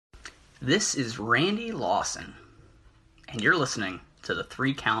This is Randy Lawson, and you're listening to the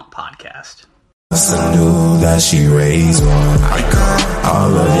 3 Count Podcast. I knew that she raised one.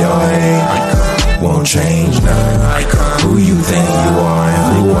 All of your hate won't change none. Who you think you are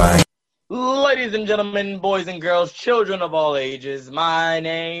and who I am. Ladies and gentlemen, boys and girls, children of all ages, my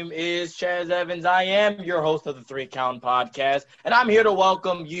name is Chaz Evans. I am your host of the 3 Count Podcast, and I'm here to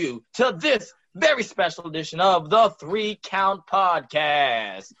welcome you to this very special edition of the 3 Count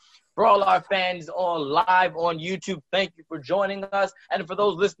Podcast. For all our fans on live on YouTube, thank you for joining us. And for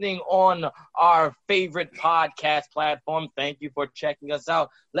those listening on our favorite podcast platform, thank you for checking us out.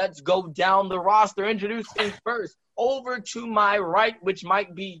 Let's go down the roster. Introducing first, over to my right, which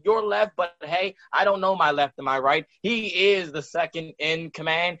might be your left, but hey, I don't know my left and my right. He is the second in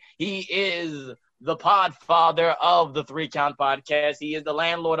command. He is the podfather of the 3 Count Podcast. He is the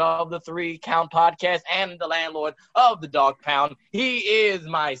landlord of the 3 Count Podcast and the landlord of the Dog Pound. He is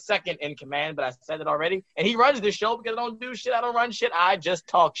my second in command, but I said it already. And he runs this show because I don't do shit. I don't run shit. I just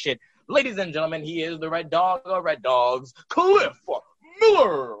talk shit. Ladies and gentlemen, he is the Red Dog of Red Dogs, Cliff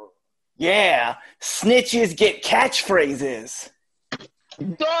Miller. Yeah, snitches get catchphrases.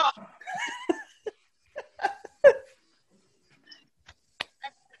 Duh.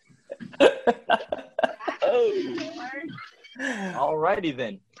 Alrighty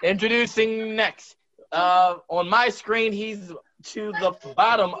then. Introducing next. On my screen, he's to the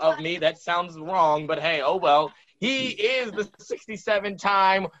bottom of me. That sounds wrong, but hey, oh well. He is the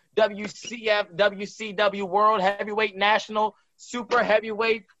 67-time WCF, WCW World Heavyweight National Super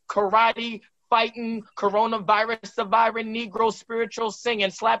Heavyweight Karate Fighting Coronavirus Survivor Negro Spiritual Singing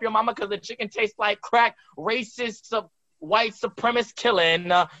Slap Your Mama Because the Chicken Tastes Like Crack Racist White Supremacist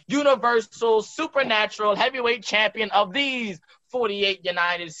Killing Universal Supernatural Heavyweight Champion of these 48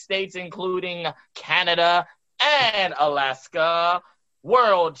 United States, including Canada and Alaska.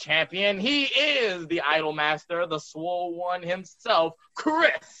 World Champion. He is the Idol Master, the Swole One himself,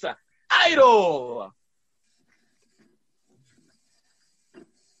 Chris Idol.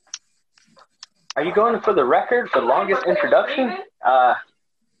 Are you going for the record for longest introduction?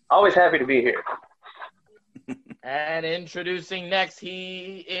 Always happy to be here. And introducing next,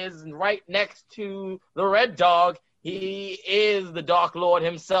 he is right next to the Red Dog. He is the Dark Lord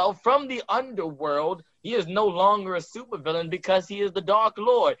himself from the underworld. He is no longer a supervillain because he is the Dark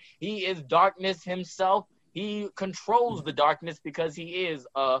Lord. He is darkness himself. He controls the darkness because he is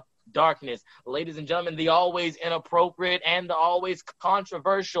darkness. Ladies and gentlemen, the always inappropriate and the always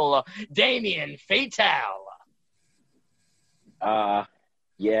controversial Damien Fatal.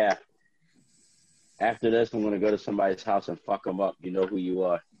 Yeah. After this, I'm going to go to somebody's house and fuck them up. You know who you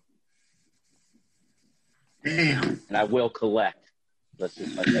are. Damn. And I will collect. Let's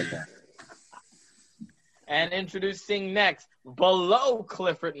just like that. And introducing next, below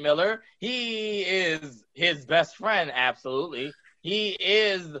Clifford Miller, he is his best friend, absolutely. He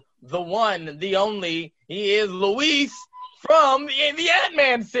is the one, the only. He is Luis from the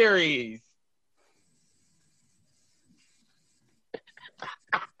Ant-Man series.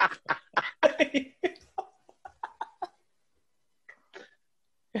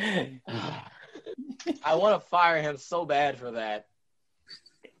 I want to fire him so bad for that.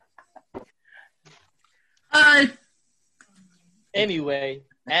 Hi. Anyway,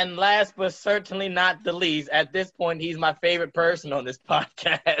 and last but certainly not the least, at this point, he's my favorite person on this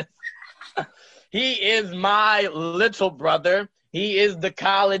podcast. He is my little brother. He is the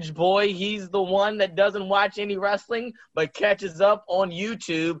college boy. He's the one that doesn't watch any wrestling, but catches up on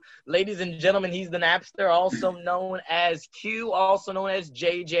YouTube. Ladies and gentlemen, he's the Napster, also known as Q, also known as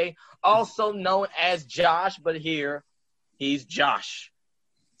JJ, also known as Josh, but here, he's Josh.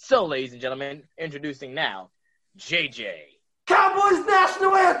 So, ladies and gentlemen, introducing now, JJ. Cowboys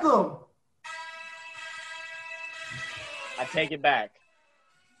National Anthem! I take it back.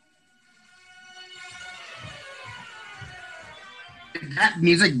 Did that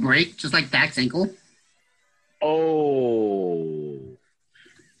music break just like Dak's ankle? Oh.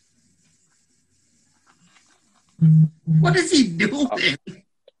 What is he doing?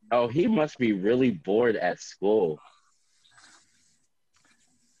 Oh, he must be really bored at school.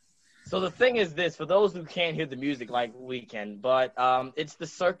 So the thing is this, for those who can't hear the music like we can, but it's the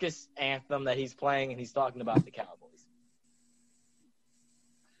circus anthem that he's playing, and he's talking about the Cowboys.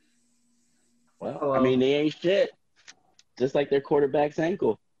 Well, I mean, they ain't shit. Just like their quarterback's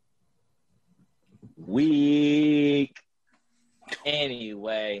ankle. Weak.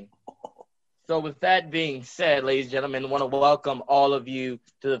 Anyway, so with that being said, ladies and gentlemen, I want to welcome all of you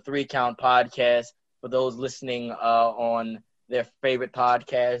to the 3 Count Podcast. For those listening on their favorite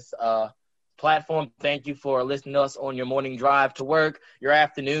podcast platform. Thank you for listening to us on your morning drive to work, your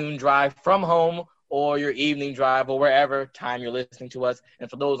afternoon drive from home, or your evening drive, or wherever time you're listening to us. And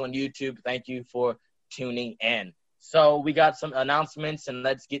for those on YouTube, thank you for tuning in. So we got some announcements, and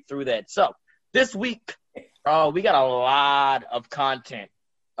let's get through that. So this week, we got a lot of content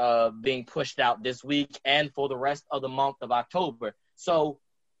being pushed out this week and for the rest of the month of October. So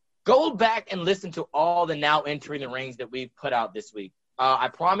go back and listen to all the Now Entering the Rings that we've put out this week. I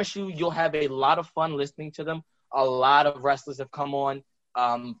promise you'll have a lot of fun listening to them. A lot of wrestlers have come on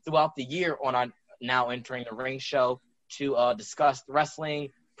throughout the year on our Now Entering the Ring show to discuss wrestling,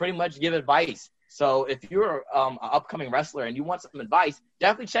 pretty much give advice. So if you're an upcoming wrestler and you want some advice,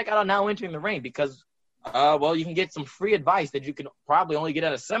 definitely check out our Now Entering the Ring because, you can get some free advice that you can probably only get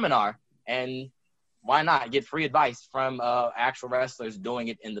at a seminar. And why not get free advice from actual wrestlers doing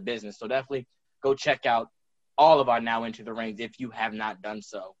it in the business? So definitely go check out all of our Now Entering the Rings if you have not done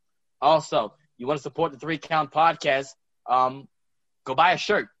so. Also, you want to support the 3 Count Podcast, go buy a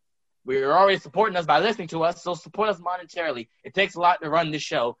shirt. We're already supporting us by listening to us, so support us monetarily. It takes a lot to run this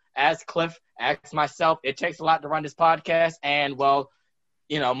show. As Cliff, as myself, it takes a lot to run this podcast, and,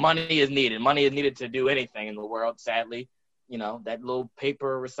 money is needed. Money is needed to do anything in the world, sadly. That little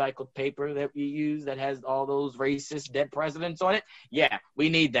recycled paper that we use that has all those racist dead presidents on it. Yeah, we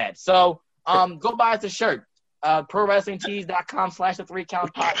need that. So go buy us a shirt. ProWrestlingTees.com/the 3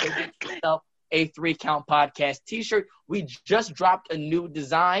 Count Podcast. Get yourself a 3 Count Podcast t-shirt. We just dropped a new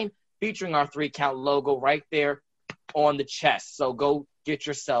design featuring our 3 Count logo right there on the chest. So go get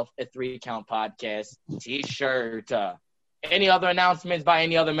yourself a 3 Count Podcast t-shirt. Any other announcements by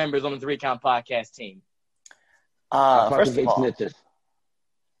any other members on the 3 Count Podcast team? First of all,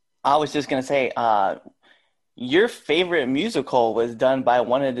 I was just going to say, your favorite musical was done by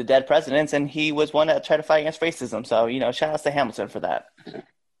one of the dead presidents, and he was one that tried to fight against racism. So, shout out to Hamilton for that.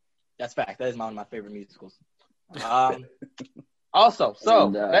 That's fact. That is one of my favorite musicals. Also,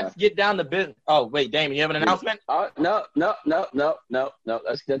 let's get down to business. Oh, wait, Damon, you have an announcement? No.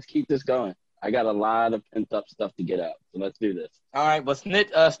 Let's keep this going. I got a lot of pent-up stuff to get out, so let's do this. All right, well,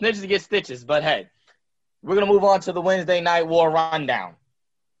 snitches get stitches, but hey, we're going to move on to the Wednesday Night War rundown.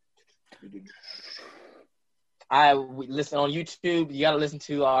 We listen on YouTube. You got to listen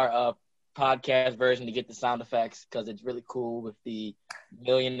to our podcast version to get the sound effects because it's really cool with the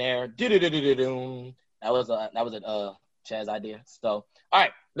millionaire. That was a Chaz idea. So, all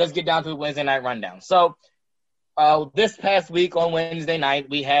right, let's get down to the Wednesday Night rundown. So, this past week on Wednesday night,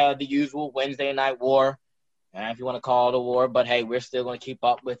 we had the usual Wednesday Night War, if you want to call it a war, but hey, we're still going to keep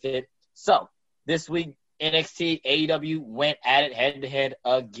up with it. So, this week, NXT, AEW went at it head-to-head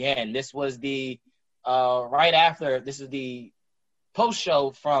again. This was the this is the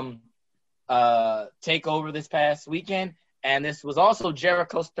post-show from TakeOver this past weekend, and this was also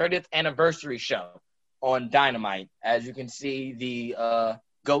Jericho's 30th anniversary show on Dynamite. As you can see, the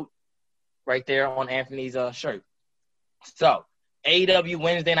GOAT right there on Anthony's shirt. So, AEW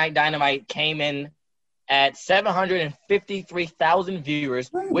Wednesday Night Dynamite came in at 753,000 viewers,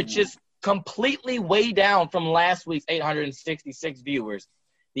 which is completely way down from last week's 866 viewers.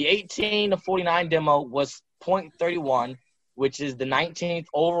 The 18 to 49 demo was 0.31, which is the 19th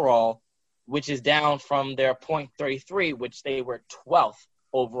overall, which is down from their 0.33, which they were 12th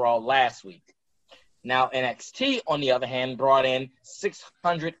overall last week. Now, NXT, on the other hand, brought in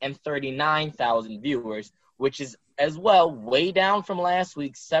 639,000 viewers, which is as well way down from last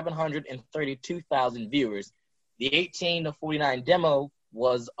week's 732,000 viewers. The 18 to 49 demo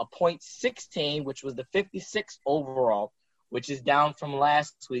was a 0.16, which was the 56th overall, which is down from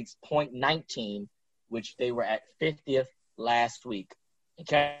last week's 0.19, which they were at 50th last week.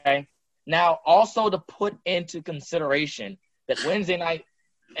 Okay? Now, also to put into consideration that Wednesday night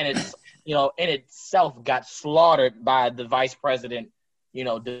and it's, in itself got slaughtered by the vice president,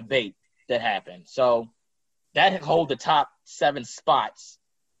 debate that happened. So that hold the top 7 spots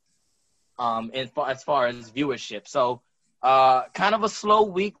as far as viewership. So kind of a slow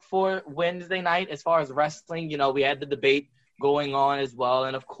week for Wednesday night as far as wrestling. We had the debate going on as well.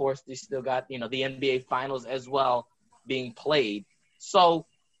 And, of course, they still got, the NBA Finals as well being played. So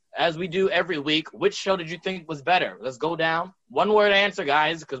as we do every week, which show did you think was better? Let's go down. One word answer,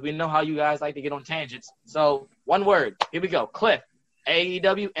 guys, because we know how you guys like to get on tangents. So one word. Here we go. Cliff,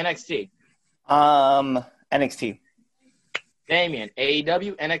 AEW, NXT. NXT. Damien,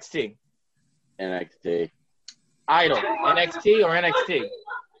 AEW, NXT. NXT. Idol, NXT or NXT?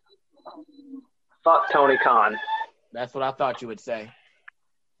 Fuck Tony Khan. That's what I thought you would say.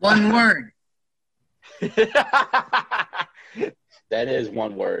 One word. That is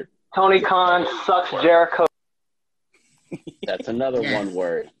one word. Tony Khan sucks Jericho. That's another Yes. one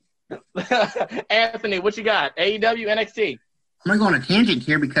word. Anthony, what you got? AEW, NXT? I'm going to go on a tangent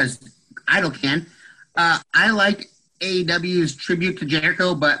here because Idol can. I like AEW's tribute to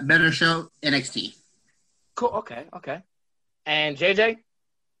Jericho, but better show NXT. Cool. Okay. And JJ?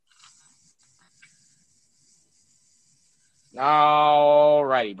 All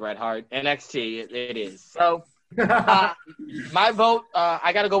righty, Bret Hart. NXT, it is. So, my vote,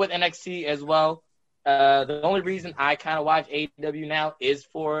 I got to go with NXT as well. The only reason I kind of watch AEW now is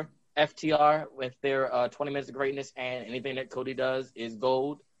for FTR with their 20 Minutes of Greatness, and anything that Cody does is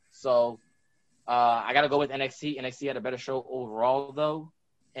gold. So, I got to go with NXT. NXT had a better show overall, though.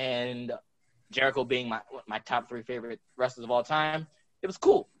 And Jericho being my top 3 favorite wrestlers of all time, it was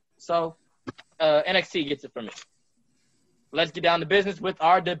cool. So, NXT gets it for me. Let's get down to business with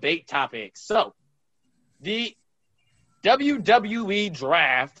our debate topics. So, the WWE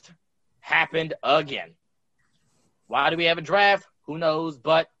draft happened again. Why do we have a draft? Who knows?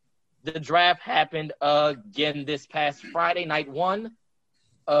 But the draft happened again this past Friday. Night 1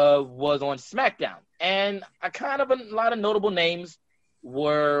 was on SmackDown. And a lot of notable names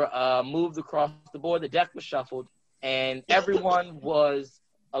were moved across the board. The deck was shuffled, and everyone was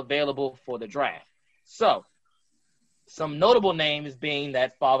available for the draft. So, some notable names being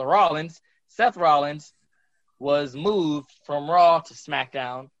that Father Rollins, Seth Rollins, was moved from Raw to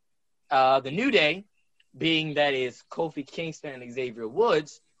SmackDown. The New Day, being that is Kofi Kingston and Xavier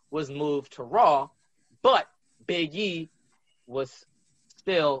Woods, was moved to Raw, but Big E was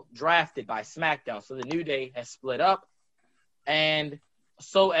still drafted by SmackDown. So the New Day has split up, and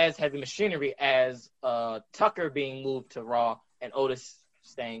so as Heavy Machinery, as Tucker being moved to Raw and Otis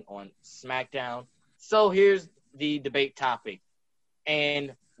staying on SmackDown. So here's the debate topic.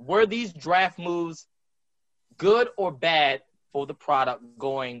 And were these draft moves good or bad for the product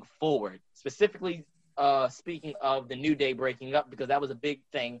going forward? Specifically speaking of the New Day breaking up, because that was a big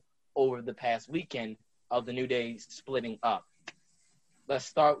thing over the past weekend of the New Day splitting up. Let's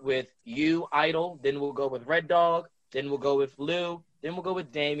start with you, Idol. Then we'll go with Red Dog. Then we'll go with Lou. Then we'll go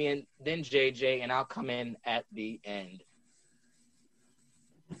with Damien. Then JJ. And I'll come in at the end.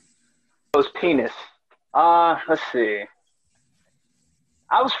 Those penis. Let's see.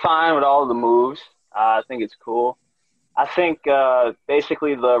 I was fine with all of the moves. I think it's cool. I think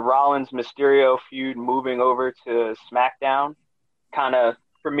basically the Rollins-Mysterio feud moving over to SmackDown kind of,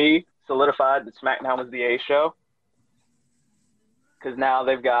 for me, solidified that SmackDown was the A show. Because now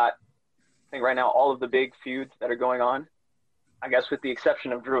they've got, I think right now, all of the big feuds that are going on, I guess with the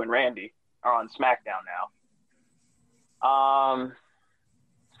exception of Drew and Randy, are on SmackDown now.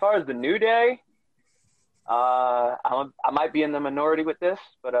 As far as the New Day, I might be in the minority with this,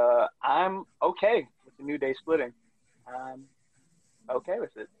 but I'm okay with the New Day splitting. I'm okay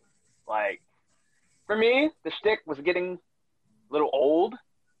with it. Like, for me, the shtick was getting a little old,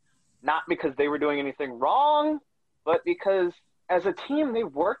 not because they were doing anything wrong, but because as a team,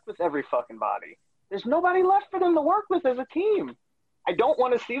 they've worked with every fucking body. There's nobody left for them to work with as a team. I don't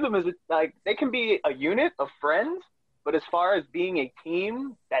want to see them as they can be a unit of friends, but as far as being a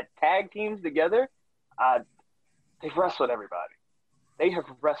team that tag teams together, they've wrestled everybody. They have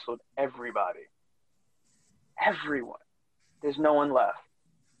wrestled everybody. Everyone. There's no one left.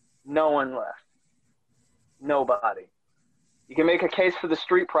 No one left. Nobody. You can make a case for the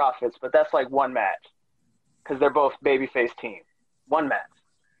Street Profits, but that's like one match because they're both babyface teams. One match,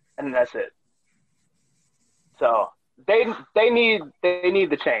 and that's it. So they need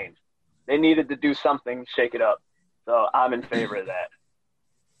the change. They needed to do something, shake it up. So I'm in favor of that.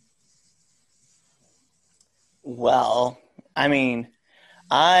 Well, I mean,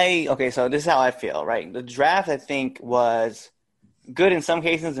 so this is how I feel, right? The draft, I think, was good in some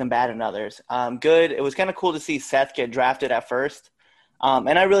cases and bad in others. Good. It was kind of cool to see Seth get drafted at first.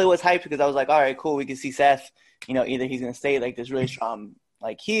 And I really was hyped because I was like, all right, cool. We can see Seth, either he's going to stay like this really strong,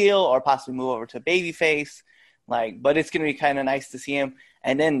 like heel or possibly move over to babyface. But it's going to be kind of nice to see him.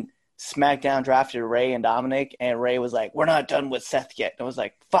 And then SmackDown drafted Ray and Dominic, and Ray was like, we're not done with Seth yet. And I was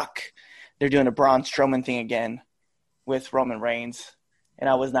like, fuck, they're doing a Braun Strowman thing again with Roman Reigns. And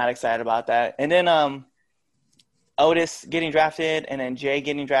I was not excited about that. And then Otis getting drafted, and then Jay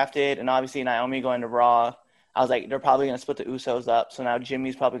getting drafted, and obviously Naomi going to Raw. I was like, they're probably going to split the Usos up. So now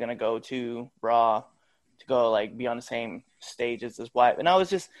Jimmy's probably going to go to Raw to go be on the same stage as his wife. And I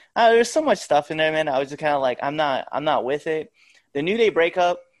was just, there's so much stuff in there, man. I was just kind of like, I'm not with it. The New Day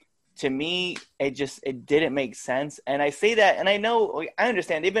breakup, to me, it didn't make sense. And I say that, and I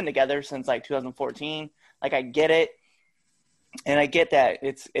understand they've been together since 2014. I get it. And I get that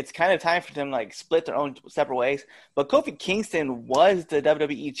it's kind of time for them to split their own separate ways. But Kofi Kingston was the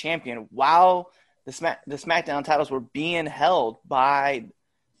WWE champion while the SmackDown titles were being held by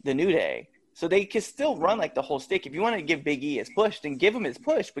the New Day. So they can still run like the whole stick. If you want to give Big E his push, then give him his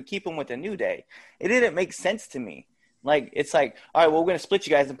push, but keep him with the New Day. It didn't make sense to me. Like, it's like, all right, well, we're going to split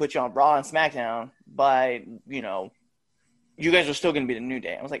you guys and put you on Raw and SmackDown by, you know, you guys are still going to be the New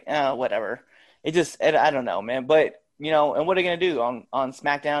Day. I was like, whatever. I don't know, man. But, you know, and what are they going to do on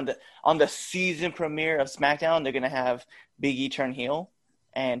SmackDown? On the season premiere of SmackDown, they're going to have Big E turn heel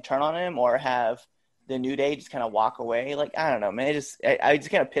and turn on him, or have the New Day just kind of walk away. Like, I don't know, man. It just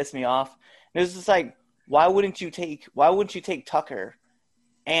kind of pissed me off. It was just like, why wouldn't you take Tucker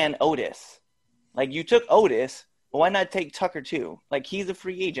and Otis? Like, you took Otis, but why not take Tucker too? Like, he's a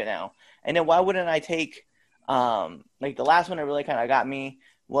free agent now. And then why wouldn't I take like the last one that really kind of got me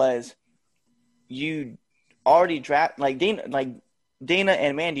was you already draft Dana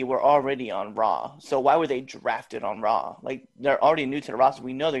and Mandy were already on Raw. So why were they drafted on Raw? Like, they're already new to the roster.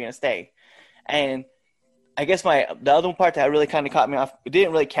 We know they're going to stay. And I guess the other part that really kind of caught me off, it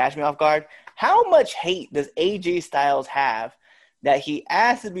didn't really catch me off guard. How much hate does AJ Styles have that he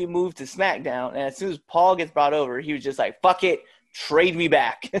asked to be moved to SmackDown, and as soon as Paul gets brought over, he was just like, fuck it, trade me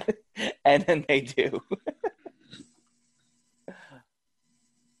back. And then they do.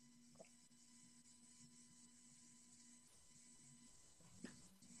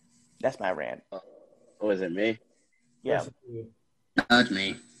 That's my rant. Was it me? Yeah. That's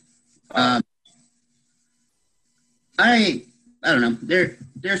me. I don't know.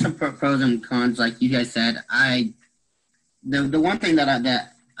 There's some pros and cons, like you guys said. The one thing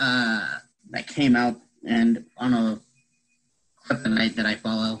that came out and on a clip that I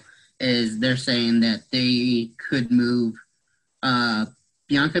follow is they're saying that they could move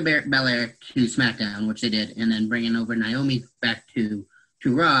Bianca Belair to SmackDown, which they did, and then bringing over Naomi back to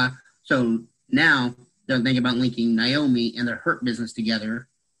Raw. So now they're thinking about linking Naomi and their Hurt Business together.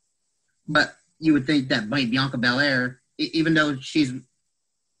 But you would think that by Bianca Belair, even though she's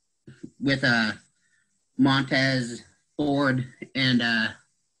with Montez Ford and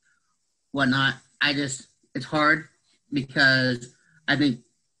whatnot, it's hard because I think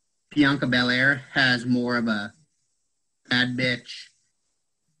Bianca Belair has more of a bad bitch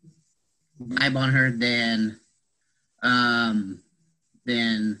vibe on her than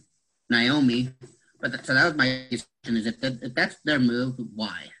Naomi. But so that was my question: is if that's their move,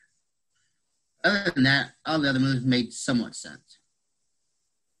 why? Other than that, all the other moves made somewhat sense.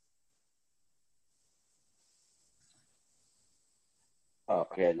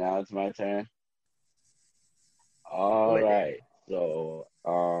 Okay, now it's my turn. All right. So,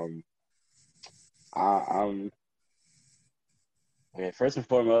 I'm okay. First and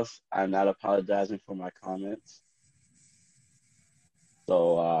foremost, I'm not apologizing for my comments.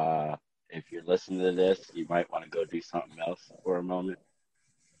 So, if you're listening to this, you might want to go do something else for a moment.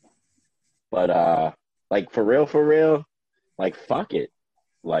 But like for real, like fuck it.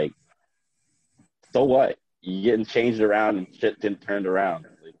 Like, so what? You getting changed around and shit getting turned around.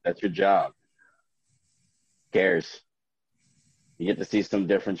 Like, that's your job. Who cares? You get to see some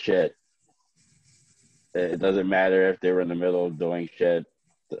different shit. It doesn't matter if they were in the middle of doing shit.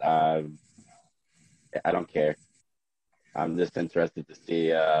 I don't care. I'm just interested to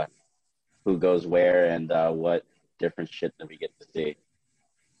see who goes where and what different shit that we get to see.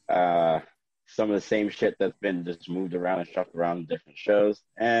 Some of the same shit that's been just moved around and shuffled around in different shows.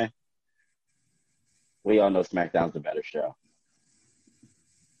 We all know SmackDown's the better show.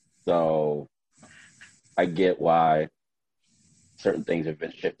 So I get why certain things have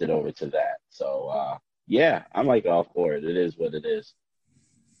been shifted over to that. So, yeah, I'm like all for it. It is what it is.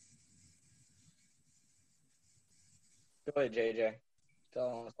 Go ahead, JJ. Tell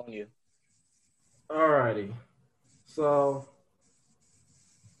them it's on you. Alrighty. So,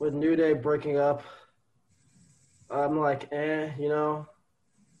 with New Day breaking up, I'm like, you know.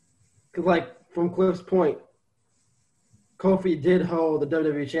 Because, like, from Cliff's point, Kofi did hold the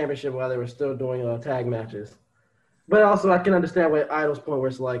WWE Championship while they were still doing tag matches. But also, I can understand what Idol's point where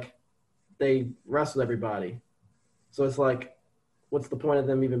it's like they wrestled everybody. So it's like, what's the point of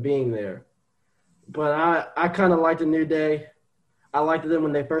them even being there? But I kind of liked the New Day. I liked them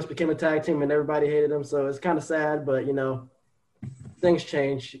when they first became a tag team and everybody hated them. So it's kind of sad, but, you know, things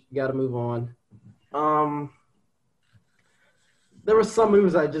change. You got to move on. There were some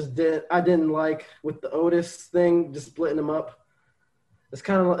moves I didn't like with the Otis thing, just splitting them up. It's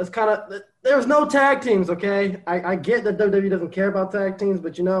kind of there's no tag teams, okay? I get that WWE doesn't care about tag teams,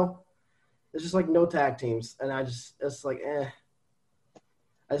 but you know, it's just like no tag teams, and it's like I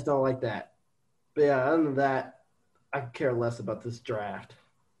just don't like that. But yeah, other than that, I could care less about this draft.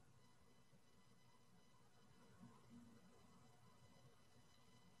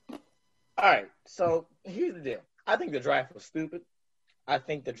 All right, so here's the deal. I think the draft was stupid. I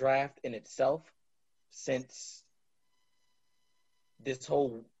think the draft in itself, since this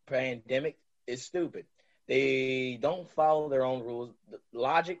whole pandemic, is stupid. They don't follow their own rules. The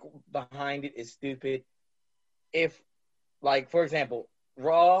logic behind it is stupid. If, like, for example,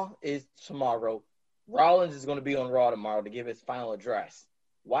 Raw is tomorrow. Rollins is going to be on Raw tomorrow to give his final address.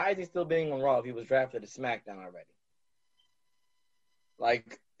 Why is he still being on Raw if he was drafted to SmackDown already?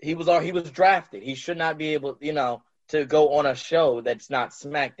 Like, he was drafted. He should not be able, to go on a show that's not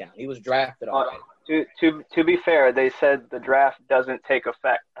SmackDown. He was drafted already. To be fair, they said the draft doesn't take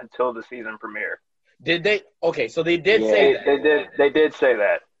effect until the season premiere. Did they? Okay, so they did say that. They did say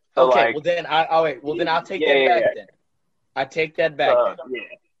that. So okay, well then I'll take that back then. I take that back then.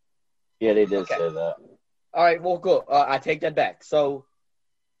 Yeah, they did say that. All right, well, good. I take that back. So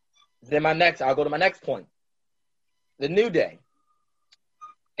then I'll go to my next point. The New Day.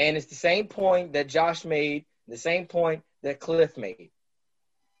 And it's the same point that Josh made, the same point that Cliff made.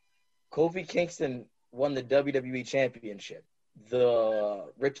 Kofi Kingston won the WWE Championship, the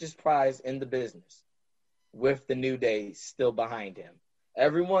richest prize in the business, with the New Day still behind him.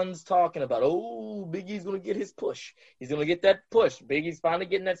 Everyone's talking about, Big E's going to get his push. He's going to get that push. Big E's finally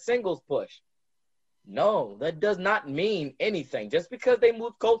getting that singles push. No, that does not mean anything. Just because they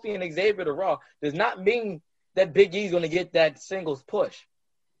moved Kofi and Xavier to Raw does not mean that Big E's going to get that singles push.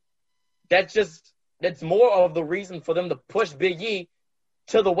 That's more of the reason for them to push Big E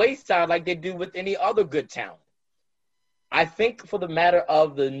to the wayside like they do with any other good talent. I think for the matter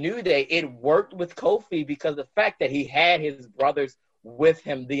of the New Day, it worked with Kofi because of the fact that he had his brothers with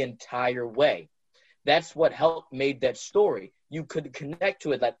him the entire way. That's what helped made that story. You could connect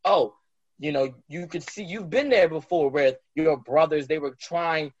to it like, you could see you've been there before where your brothers, they were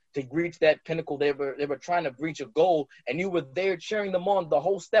trying to reach that pinnacle. They were trying to reach a goal, and you were there cheering them on the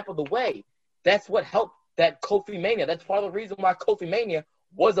whole step of the way. That's what helped that Kofi Mania. That's part of the reason why Kofi Mania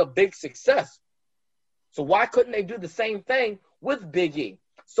was a big success. So why couldn't they do the same thing with Big E?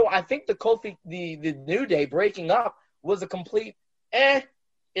 So I think the New Day breaking up was a complete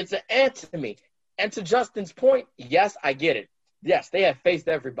it's an to me. And to Justin's point, yes, I get it. Yes, they have faced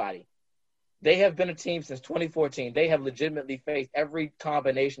everybody. They have been a team since 2014. They have legitimately faced every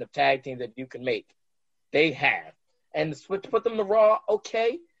combination of tag teams that you can make. They have. And to put them to Raw,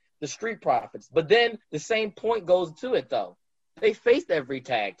 okay, the Street Profits. But then the same point goes to it, though. They faced every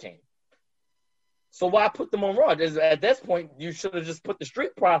tag team. So why put them on Raw? At this point, you should have just put the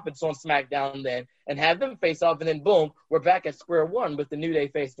Street Profits on SmackDown then and have them face off, and then boom, we're back at square one with the New Day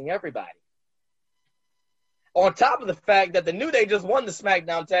facing everybody. On top of the fact that the New Day just won the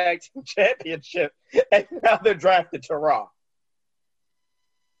SmackDown Tag Team Championship, and now they're drafted to Raw.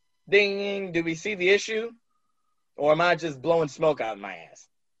 Ding, do we see the issue? Or am I just blowing smoke out of my ass?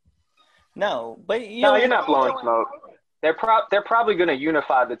 No, but you're not blowing smoke. They're probably going to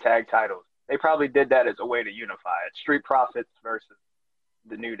unify the tag titles. They probably did that as a way to unify it. Street Profits versus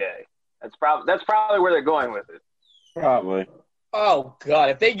the New Day. That's probably where they're going with it. Probably. Oh God!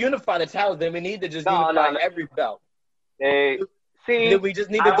 If they unify the titles, then we need to just unify every belt. We just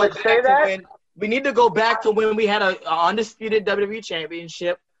need to go back to when we need to go back to when we had a undisputed WWE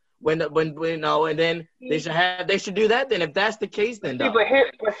Championship. And then they should do that. Then if that's the case, then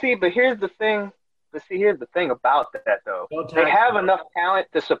here's the thing. Here's the thing about that though. They have enough talent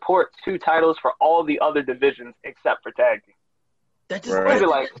to support two titles for all the other divisions except for tag teams. That just what is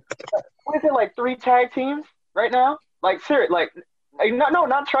it like 3 tag teams right now? Like seriously, no,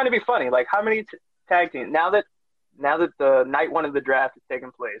 not trying to be funny. Like how many tag teams now that the night one of the draft is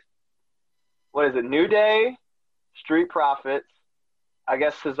taking place? What is it? New Day, Street Profits. I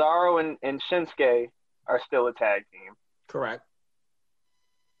guess Cesaro and Shinsuke are still a tag team. Correct.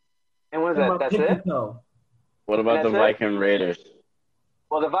 And what is that? That's it? What about the Viking Raiders?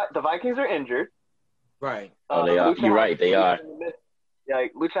 Well, the Vikings are injured. Right. Oh, they are. You're right. They are.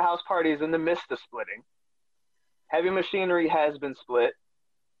 Lucha House Party is in the midst of splitting. Heavy Machinery has been split.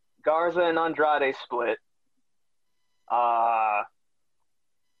 Garza and Andrade split. I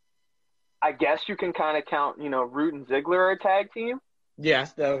guess you can kind of count, Root and Ziggler are a tag team.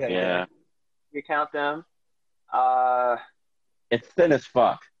 Yes. Okay. Yeah. You count them. It's thin as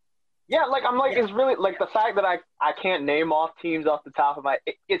fuck. Yeah, it's really, the fact that I can't name off teams off the top of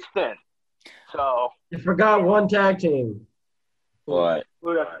it's thin. So. You forgot one tag team. What?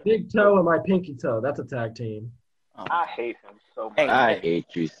 Big Toe and my pinky toe. That's a tag team. I hate him so much. Hey, I hate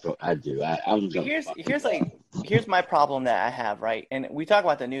you so. I do. I'm gonna. Here's my problem that I have, right? And we talk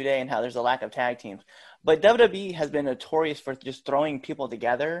about the New Day and how there's a lack of tag teams, but WWE has been notorious for just throwing people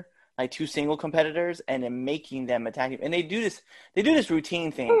together like two single competitors and then making them a tag team. And they do this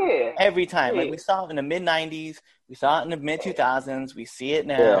routine thing every time. Like we saw it in the mid 90s, we saw it in the mid 2000s, we see it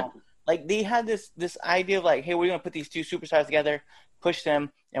now. Yeah. Like they had this idea of like, hey, we're gonna put these two superstars together, push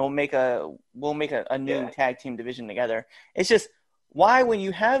them, and we'll make a new tag team division together. It's just why, when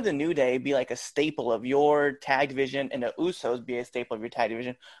you have the New Day be like a staple of your tag division and the Usos be a staple of your tag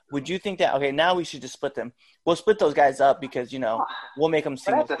division, would you think that, okay, now we should just split them? We'll split those guys up because, we'll make them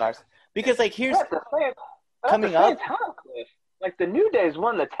single stars. Because, like, here's coming up. Like, the New Day's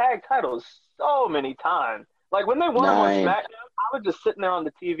won the tag titles so many times. Like, when they won on SmackDown, I was just sitting there on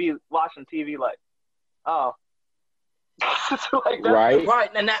the TV, watching TV like, oh. Like right.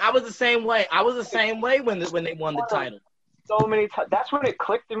 And I was the same way. I was the same way when they won the title. So many times. That's when it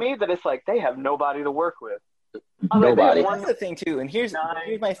clicked to me that it's like they have nobody to work with. Nobody. That's the thing too. And here's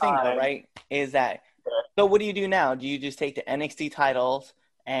my thing though, right? Is that so? What do you do now? Do you just take the NXT titles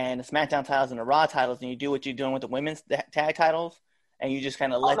and the SmackDown titles and the Raw titles, and you do what you're doing with the women's tag titles, and you just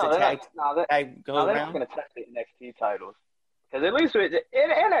kind of let the tag go around? They're not going to touch the NXT titles because at least with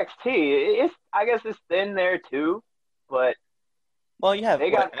NXT, I guess it's in there too. But you have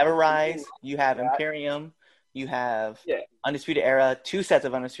Everrise, you have Imperium. You have Undisputed Era, 2 sets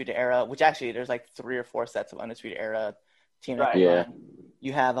of Undisputed Era, which actually there's like 3 or 4 sets of Undisputed Era team. Right. Yeah.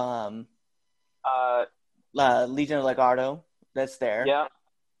 You have Legion of Legado that's there. Yeah.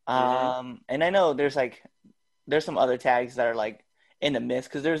 And I know there's some other tags that are like in the mist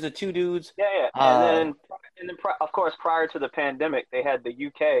because there's the 2 dudes. Yeah. And then of course prior to the pandemic they had the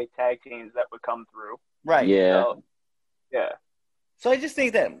UK tag teams that would come through. Right. Yeah. So, yeah. So I just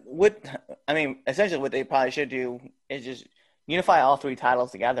think that essentially what they probably should do is just unify all 3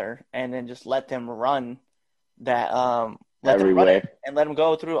 titles together and then just let them run that let them run it and let them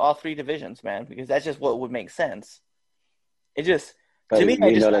go through all 3 divisions, man, because that's just what would make sense. It just to me,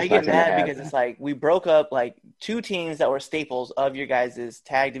 I get mad because it's like we broke up like 2 teams that were staples of your guys'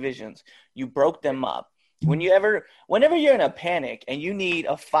 tag divisions. You broke them up. Whenever you're in a panic and you need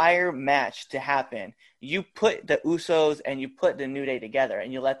a fire match to happen, you put the Usos and you put the New Day together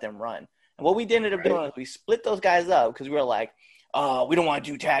and you let them run. And what we ended up doing is we split those guys up because we were like, we don't want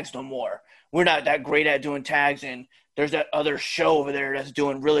to do tags no more. We're not that great at doing tags, and there's that other show over there that's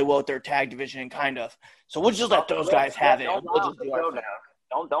doing really well with their tag division, kind of. So we'll just let those guys have it. We'll just do our thing.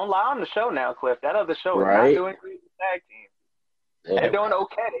 Don't lie on the show now, Cliff. That other show is not doing great with tag teams. Yeah. They're doing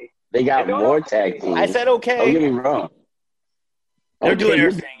okay. They got more tag teams. I said okay. Don't get me wrong. They're doing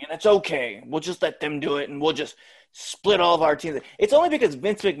their thing, and it's okay. We'll just let them do it, and we'll just split all of our teams. It's only because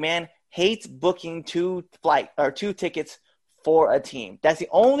Vince McMahon hates booking 2 tickets for a team. That's the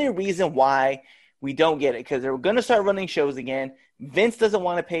only reason why we don't get it, because they're going to start running shows again. Vince doesn't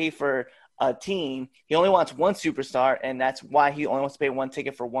want to pay for a team. He only wants 1 superstar, and that's why he only wants to pay 1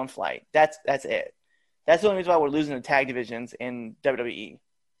 ticket for 1 flight. That's it. That's the only reason why we're losing the tag divisions in WWE.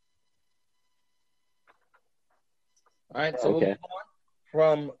 All right, so we'll move on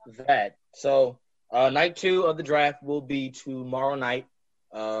from that. So night 2 of the draft will be tomorrow night,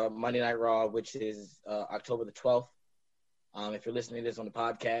 Monday Night Raw, which is October the 12th. If you're listening to this on the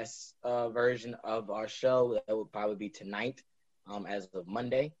podcast version of our show, that will probably be tonight as of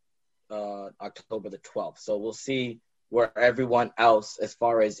Monday, October the 12th. So we'll see where everyone else as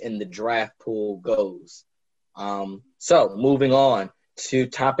far as in the draft pool goes. So moving on to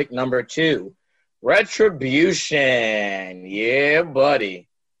topic number 2. Retribution. Yeah, buddy.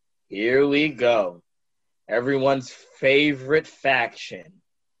 Here we go. Everyone's favorite faction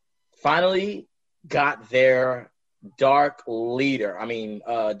finally got their dark leader.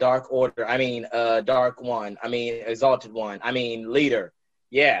 Dark Order. Dark One. Exalted One. Leader.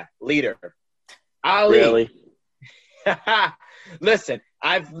 Yeah, leader. Ali. Really? Listen,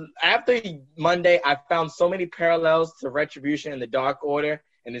 after Monday, I found so many parallels to Retribution and the Dark Order,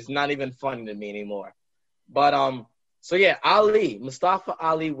 and it's not even funny to me anymore. But so yeah, Mustafa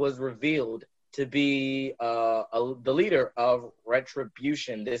Ali was revealed to be the leader of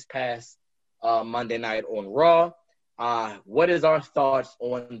Retribution this past Monday night on Raw. What is our thoughts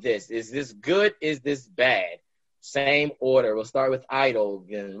on this? Is this good? Is this bad? Same order. We'll start with Idol,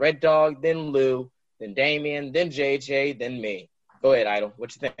 then Red Dog, then Lou, then Damian, then JJ, then me. Go ahead, Idol.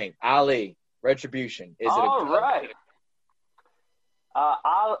 What you think? Ali, Retribution. Is it all right?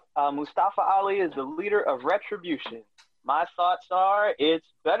 Mustafa Ali is the leader of Retribution. My thoughts are it's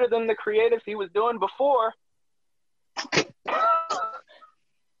better than the creatives he was doing before. At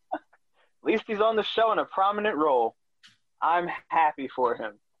least he's on the show in a prominent role. I'm happy for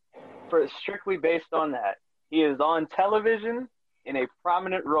him. For strictly based on that. He is on television in a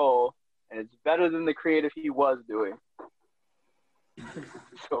prominent role, and it's better than the creative he was doing.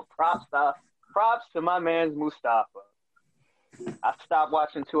 So props to my man's Mustafa. I stopped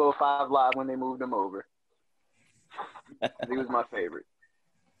watching 205 Live when they moved him over. He was my favorite.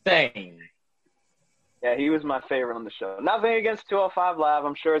 Same. Yeah, he was my favorite on the show. Nothing against 205 Live.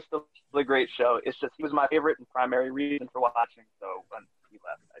 I'm sure it's still a great show. It's just he was my favorite and primary reason for watching. So when he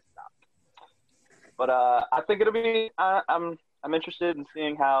left, I stopped. But I think it'll be. I'm interested in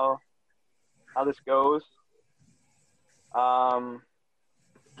seeing how this goes.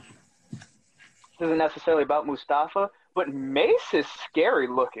 This isn't necessarily about Mustafa, but Mace is scary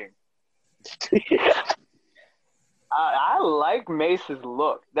looking. I like Mace's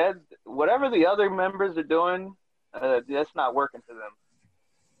look. That whatever the other members are doing, that's not working for them.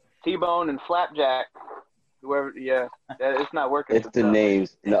 T-Bone and Flapjack, whoever, it's not working. It's the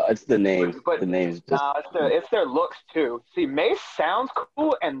names. No, it's the names. But the names. Just... No, it's their looks too. See, Mace sounds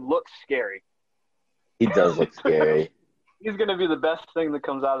cool and looks scary. He does look scary. He's gonna be the best thing that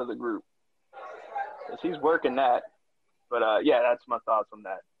comes out of the group. He's working that. But that's my thoughts on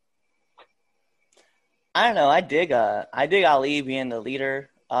that. I don't know. I dig Ali being the leader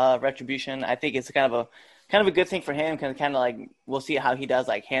of Retribution. I think it's kind of a good thing for him because kind of like we'll see how he does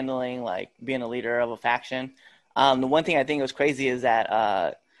like handling like being a leader of a faction. The one thing I think was crazy is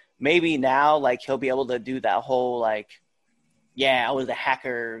that maybe now like he'll be able to do that whole like I was a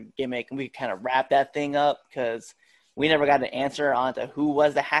hacker gimmick, and we kind of wrap that thing up because we never got an answer on to who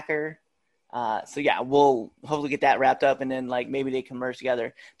was the hacker. We'll hopefully get that wrapped up, and then like maybe they can merge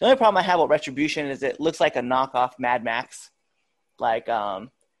together. The only problem I have with Retribution is it looks like a knockoff Mad Max. Like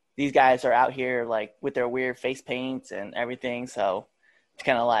these guys are out here like with their weird face paints and everything, so it's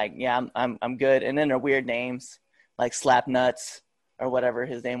kind of like I'm good. And then their weird names like Slap Nuts or whatever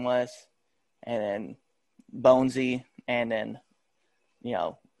his name was, and then Bonesy, and then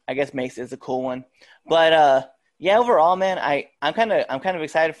I guess Mace is a cool one, but overall, man, I'm kind of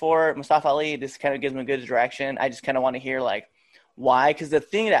excited for Mustafa Ali. This kind of gives me a good direction. I just kind of want to hear like why, because the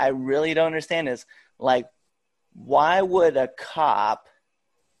thing that I really don't understand is like why would a cop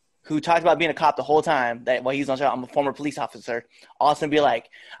who talked about being a cop the whole time that while he's on show, I'm a former police officer, all of a sudden be like,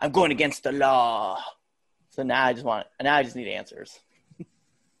 I'm going against the law. So now I just need answers.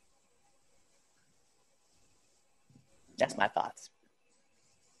 That's my thoughts.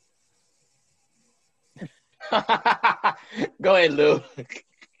 Go ahead, Lou.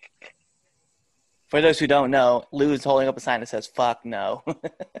 For those who don't know, Lou is holding up a sign that says "fuck no."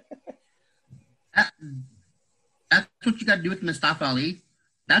 That's what you got to do with Mustafa Ali.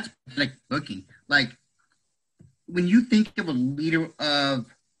 That's like booking. Like when you think of a leader of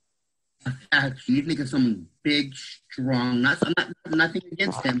a faction, you think of someone big, strong. Nothing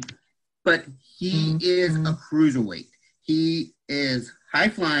against him, but he is a cruiserweight. He is high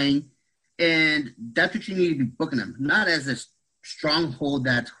flying. And that's what you need to be booking him, not as a stronghold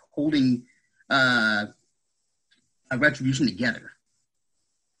that's holding a Retribution together.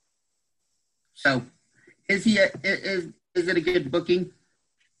 So, is it a good booking?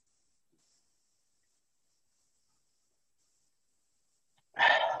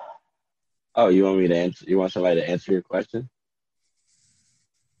 Oh, you want me to answer? You want somebody to answer your question?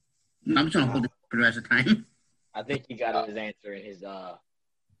 I'm just gonna hold it for the rest of the time. I think he got his answer in his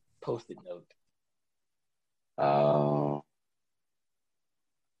Post-it note. On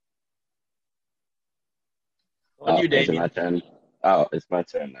you, is it Damien. my turn? Oh, it's my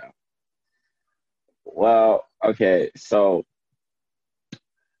turn now. Well, okay, so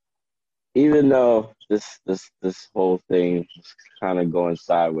even though this whole thing was kind of going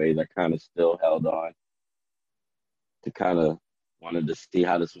sideways, I kind of still held on to kind of wanted to see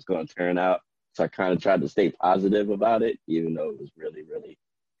how this was going to turn out. So I kind of tried to stay positive about it, even though it was really, really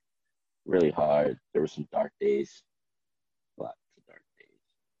really hard. There were some dark days. Lots of dark days.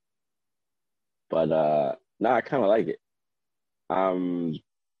 But no, I kind of like it. I'm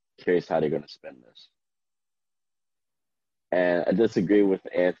curious how they're going to spend this. And I disagree with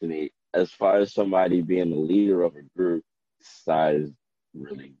Anthony. As far as somebody being the leader of a group, size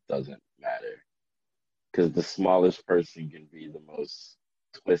really doesn't matter. Because the smallest person can be the most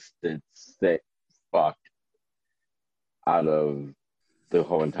twisted, sick, fucked out of the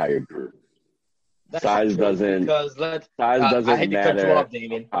whole entire group. Size doesn't matter. I hate to cut you off,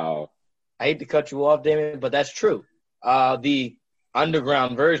 Damien. I hate to cut you off, Damien, but that's true. The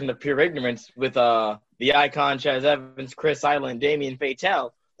underground version of Pure Ignorance with the icon Chaz Evans, Chris Island, Damien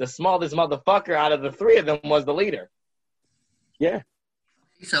Fatale, the smallest motherfucker out of the three of them was the leader. Yeah.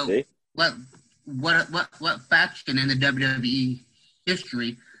 So what faction in the WWE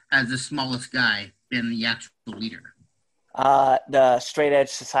history has the smallest guy been the actual leader? The Straight Edge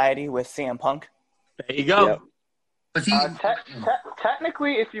Society with CM Punk. There you go. Yep. Was he?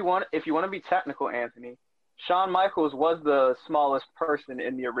 Technically, if you want to be technical, Anthony, Shawn Michaels was the smallest person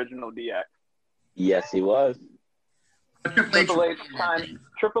in the original DX. Yes, he was. Triple H,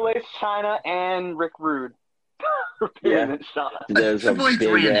 China, and Rick Rude. Yeah. There's a Triple H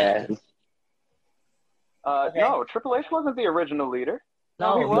big ran ass. No, Triple H wasn't the original leader.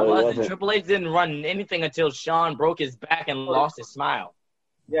 No, he No, he wasn't. wasn't. Triple H didn't run anything until Shawn broke his back and lost his smile.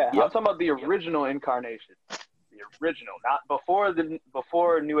 Yeah, Yep. I'm talking about the original incarnation. The original, not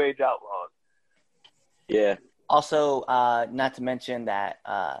before New Age Outlaws. Yeah. Also, not to mention that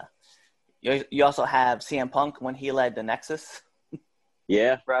you also have CM Punk when he led the Nexus.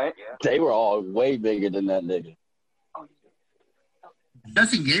 Yeah. Right? Yeah. They were all way bigger than that nigga.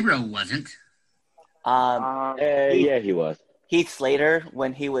 Justin Gabriel wasn't. Yeah, he was. Heath Slater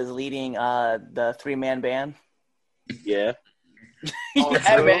when he was leading the 3-man band. Yeah.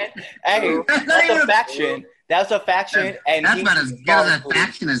 Yeah, man. Hey, that's a faction. That's a faction, and That's he about as good as a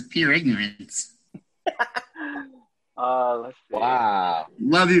faction as pure ignorance. Let's see. Wow.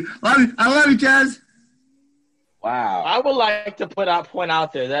 Love you. I love you, Chaz. Wow. I would like to point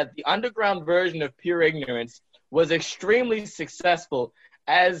out there that the underground version of Pure Ignorance was extremely successful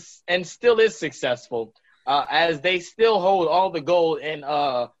and still is successful as they still hold all the gold in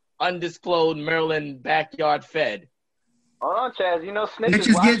undisclosed Maryland backyard fed. Hold on, Chaz. You know snitches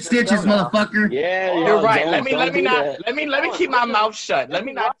Bitches get stitches, motherfucker. Yeah, You're yo, right. don't- Let me don't do not that. let me keep my mouth shut. Let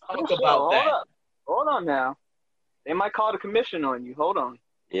me not talk about that. Hold on now. They might call the commission on you. Hold on.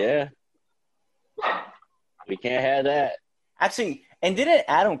 Yeah. We can't have that. Actually, and didn't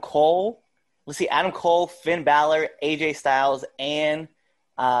Adam Cole, Finn Balor, AJ Styles, and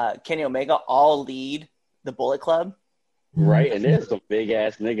Kenny Omega all lead the Bullet Club? Right? And there's some big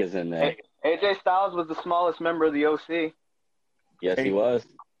ass niggas in there. AJ Styles was the smallest member of the OC. Yes, he was.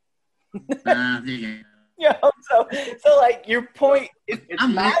 There you go. Yeah, so like your point is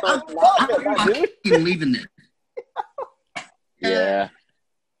I'm dude. fucking leaving this. Yeah.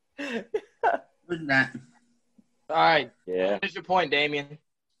 What's that? All right. Yeah. What's your point, Damien?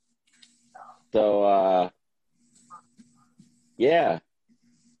 So, yeah.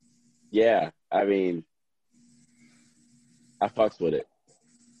 Yeah. I mean, I fucks with it.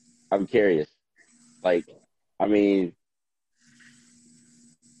 I'm curious. Like, I mean,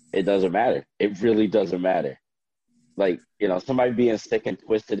 it doesn't matter. It really doesn't matter. Like, you know, somebody being sick and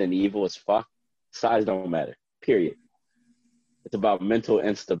twisted and evil as fuck, size don't matter. Period. It's about mental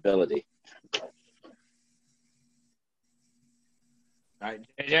instability. All right,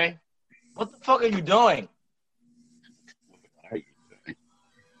 JJ. What the fuck are you doing?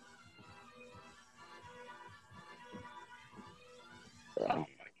 Oh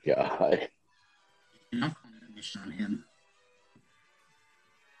my god. No commission on him.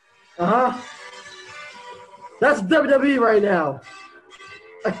 That's WWE right now.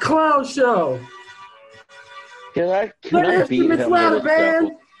 A clown show. Can I Let beat instruments him louder, with a man.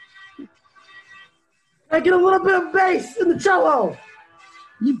 shuffle? I get a little bit of bass in the cello.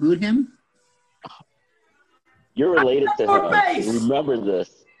 You booed him? You're related to more him. bass. Remember this.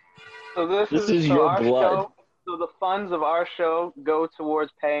 So this is so your our blood. Show, so the funds of our show go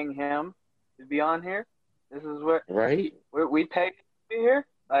towards paying him to be on here. This is what Right? we pay him to be here.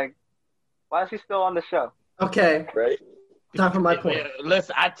 Like, why is he still on the show? Okay, Right? time for my point.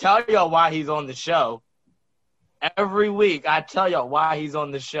 Listen, I tell y'all why he's on the show. Every week, I tell y'all why he's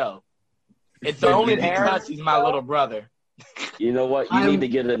on the show. It's only because he's my little brother. You know what? You need to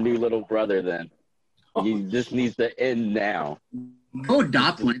get a new little brother then. This needs to end now. Go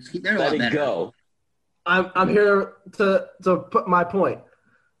adopt one. They're a Let lot it better. go. I'm here to put my point.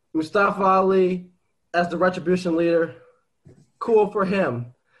 Mustafa Ali as the Retribution leader, cool for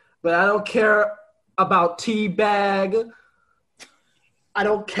him. But I don't care about T-Bag. I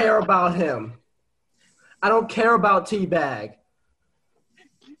don't care about him. I don't care about T-Bag.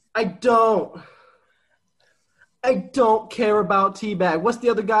 I don't care about T-Bag. What's the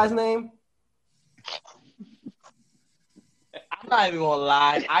other guy's name? I'm not even gonna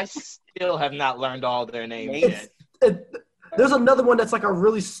lie. I still have not learned all their names yet. There's another one that's like a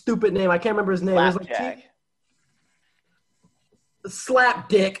really stupid name. I can't remember his name. It was like Flapjack.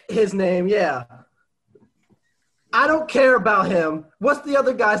 Slapdick, his name, yeah. I don't care about him. What's the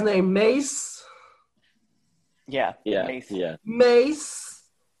other guy's name? Mace? Yeah. Yeah. Mace. Yeah. Mace.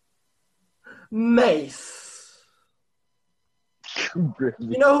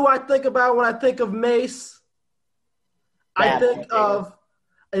 You know who I think about when I think of Mace? I Bad think boy. of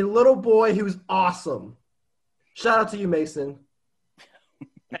a little boy who's awesome. Shout out to you, Mason.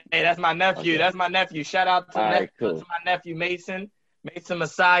 Hey, that's my nephew. That's my nephew. Shout out to, All right, cool. to my nephew Mason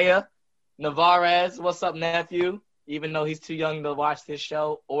Messiah, Navarez. What's up, nephew? even though he's too young to watch this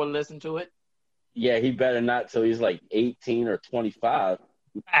show or listen to it? Yeah, he better not till he's like 18 or 25.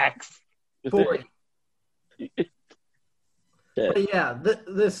 Facts. 40. But yeah,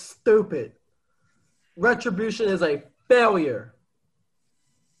 this stupid. Retribution is a failure.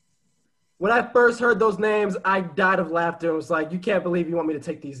 When I first heard those names, I died of laughter and was like, you can't believe you want me to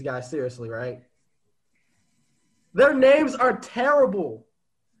take these guys seriously, right? Their names are terrible.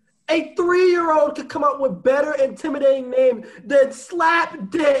 A 3-year-old could come up with better intimidating name than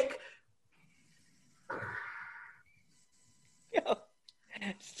Slap Dick.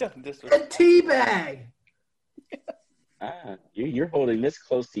 And Teabag. You're holding this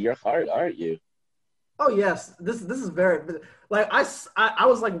close to your heart, aren't you? Oh yes, this is very like I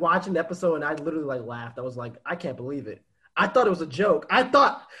was like watching the episode and I literally like laughed. I was like, I can't believe it. I thought it was a joke. I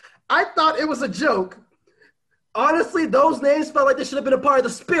thought it was a joke. Honestly, those names felt like they should have been a part of the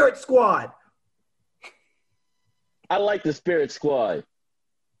Spirit Squad. I like the Spirit Squad,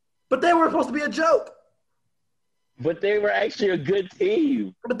 but they were supposed to be a joke. But they were actually a good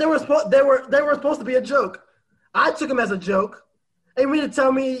team. But they were supposed to be a joke. I took them as a joke. And you mean to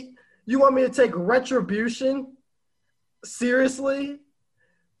tell me you want me to take Retribution seriously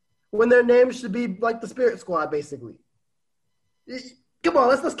when their name should be like the Spirit Squad, basically? Come on,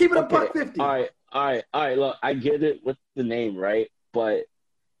 let's keep it a buck 50. All right. Look, I get it with the name, right? But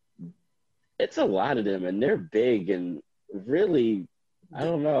it's a lot of them, and they're big, and really, I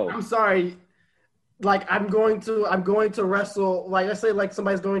don't know. I'm sorry. Like I'm going to wrestle. Like I say, like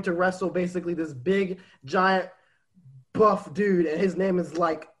somebody's going to wrestle basically this big, giant, buff dude, and his name is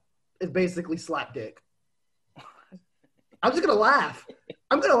basically Slap Dick. I'm just gonna laugh.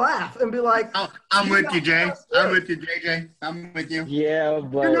 I'm gonna laugh and be like, I'm with you, Jay. I'm with you, JJ. I'm with you. Yeah,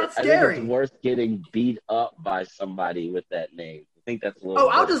 but You're not scary. I think it's worse getting beat up by somebody with that name. I think that's a little.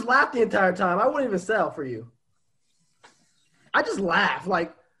 I'll just laugh the entire time. I wouldn't even sell for you. I just laugh.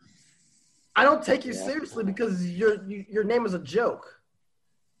 Like I don't take you seriously because your name is a joke.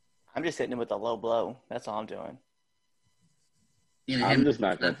 I'm just hitting him with a low blow. That's all I'm doing. I'm just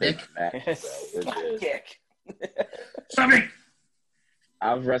not gonna take that. Kick. Something.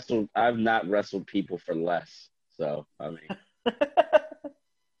 I've not wrestled people for less. So I mean.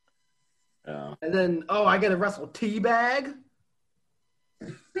 And then I gotta wrestle Teabag.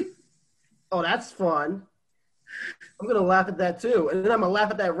 Oh, that's fun. I'm gonna laugh at that too, and then I'm gonna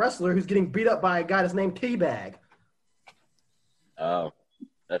laugh at that wrestler who's getting beat up by a guy that's named Teabag. Oh,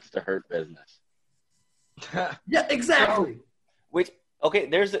 that's the Hurt Business. Yeah, exactly.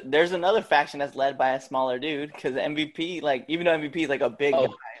 There's another faction that's led by a smaller dude because MVP, like even though MVP is like a big guy,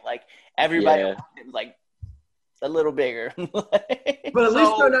 like everybody is like a little bigger. But at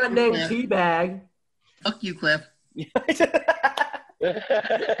least they're not named Teabag. Fuck you, Cliff.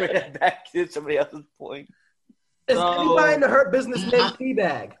 Back to somebody else's point. Is anybody in the Hurt Business named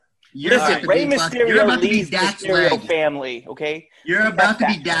Teabag? Listen, Rey Mysterio leads the Mysterio family, okay? You're about to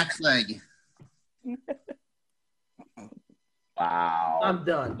be Dax Leg. Wow. I'm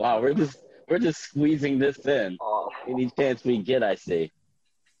done. Wow, we're just squeezing this in. Any chance we get, I see.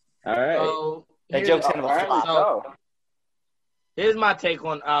 All right. So, that joke's kind of a flop. Here's my take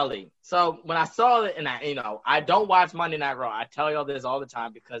on Ali. So when I saw it, and I don't watch Monday Night Raw. I tell y'all this all the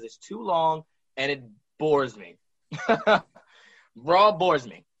time because it's too long and it bores me. Raw bores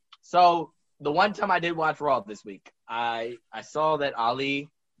me. So the one time I did watch Raw this week, I saw that Ali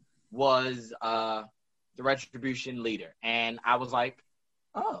was the Retribution leader, and I was like,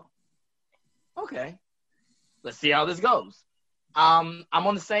 oh, okay, let's see how this goes. I'm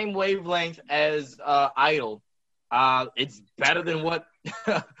on the same wavelength as Idol. It's better than what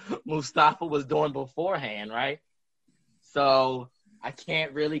Mustafa was doing beforehand, right? So I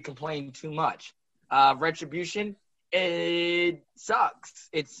can't really complain too much. Retribution, it sucks.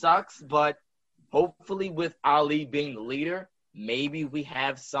 It sucks, but hopefully with Ali being the leader, maybe we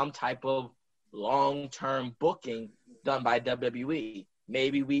have some type of long-term booking done by WWE.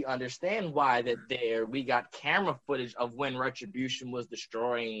 Maybe we understand why we got camera footage of when Retribution was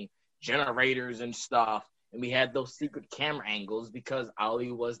destroying generators and stuff. And we had those secret camera angles because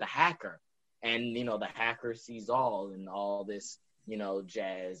Ali was the hacker. And, the hacker sees all and all this,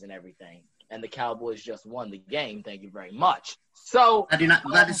 jazz and everything. And the Cowboys just won the game. Thank you very much. So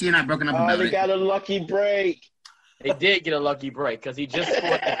glad to see you're not broken up about they got a lucky break. They did get a lucky break because he just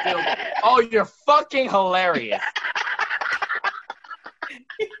scored the field. Oh, you're fucking hilarious.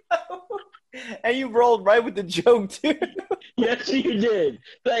 And you rolled right with the joke, too. Yes, you did.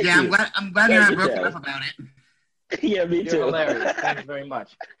 Thank you. I'm glad you're not broken up about it. Yeah, me too. You're hilarious. Thank you very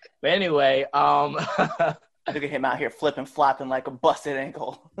much. But anyway, look at him out here flipping, flopping like a busted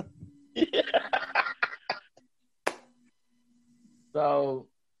ankle. So,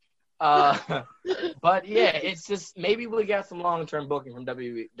 but yeah, it's just maybe we'll get some long-term booking from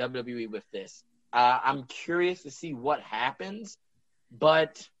WWE with this. I'm curious to see what happens,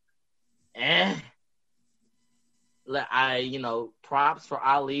 but props for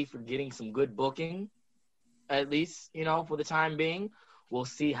Ali for getting some good booking, at least, for the time being. We'll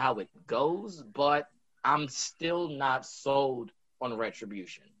see how it goes, but I'm still not sold on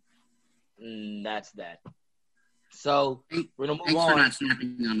Retribution. That's that. So we're gonna move Thanks on. for not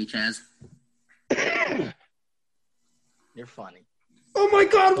snapping on me, Chaz. You're funny. Oh my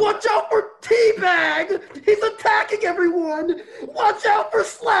God, watch out for Teabag! He's attacking everyone! Watch out for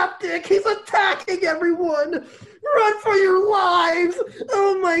Slapdick! He's attacking everyone! Run for your lives!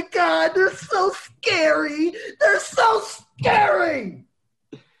 Oh my God, they're so scary! They're so scary!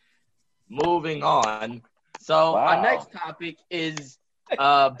 Moving on. So our next topic is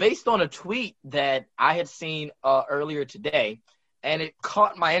based on a tweet that I had seen earlier today, and it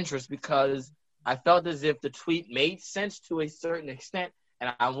caught my interest because I felt as if the tweet made sense to a certain extent,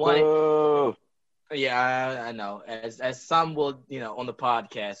 and I wanted. Yeah, I know. As some will, on the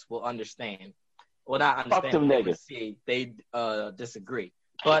podcast will understand. Well, not understand. Fuck them niggas. See, they disagree.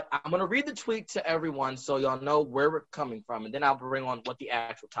 But I'm gonna read the tweet to everyone so y'all know where we're coming from, and then I'll bring on what the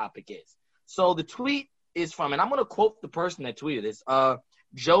actual topic is. So the tweet is from, and I'm gonna quote the person that tweeted this.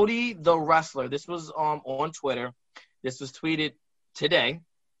 Jody the Wrestler. This was on Twitter. This was tweeted today.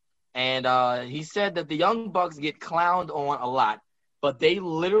 And he said that the Young Bucks get clowned on a lot, but they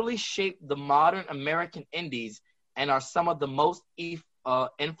literally shaped the modern American indies and are some of the most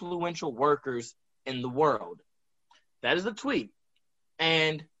influential workers in the world. That is a tweet.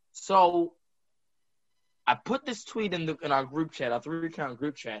 And so I put this tweet in our group chat, our 3-count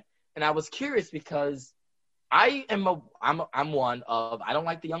group chat, and I was curious because I'm one of, I don't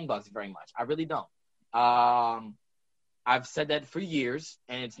like the Young Bucks very much. I really don't. I've said that for years,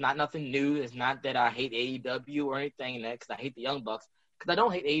 and it's not nothing new. It's not that I hate AEW or anything, because I hate the Young Bucks. Because I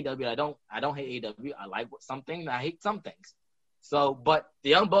don't hate AEW. I don't hate AEW. I like some things. I hate some things. So, but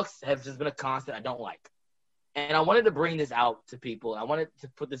the Young Bucks have just been a constant I don't like. And I wanted to bring this out to people. I wanted to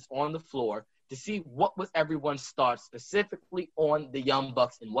put this on the floor to see what was everyone's thoughts specifically on the Young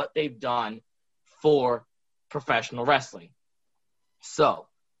Bucks and what they've done for professional wrestling. So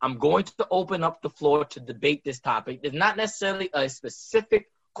I'm going to open up the floor to debate this topic. There's not necessarily a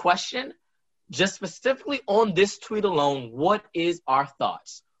specific question, just specifically on this tweet alone, what is our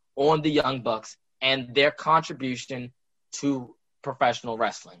thoughts on the Young Bucks and their contribution to professional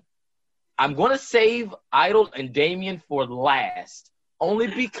wrestling? I'm going to save Idol and Damien for last, only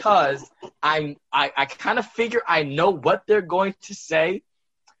because I kind of figure I know what they're going to say,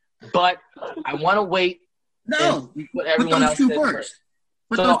 but I want to wait. No, what everyone else said first.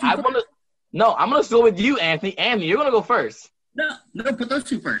 So I'm going to go with you, Anthony. Anthony, you're going to go first. No, put those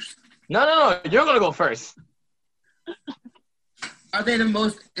two first. No, you're going to go first. Are they the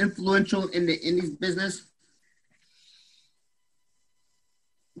most influential in the indies business?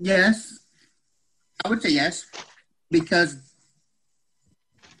 Yes. I would say yes, because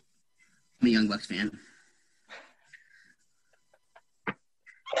I'm a Young Bucks fan.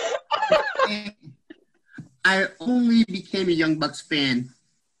 I only became a Young Bucks fan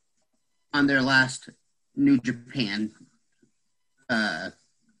on their last New Japan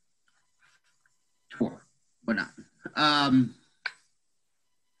tour, whatnot. Fact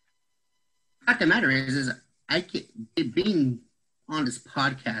of the matter is being on this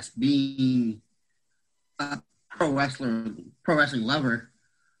podcast, being a pro wrestling lover,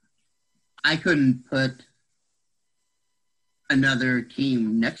 I couldn't put another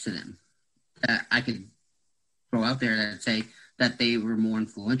team next to them that I could throw out there that say that they were more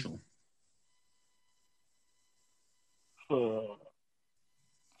influential. All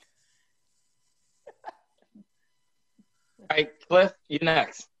right, Cliff, you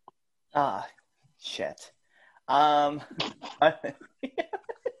next. Shit. Are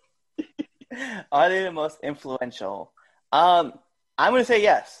they the most influential? I'm going to say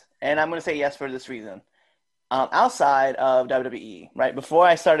yes, and I'm going to say yes for this reason. Outside of WWE, right, before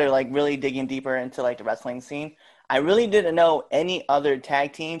I started really digging deeper into the wrestling scene, I really didn't know any other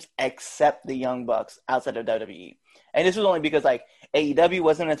tag teams except the Young Bucks outside of WWE. And this was only because AEW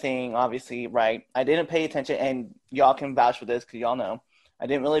wasn't a thing, obviously, right? I didn't pay attention, and y'all can vouch for this because y'all know. I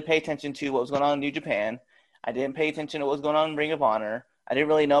didn't really pay attention to what was going on in New Japan. I didn't pay attention to what was going on in Ring of Honor. I didn't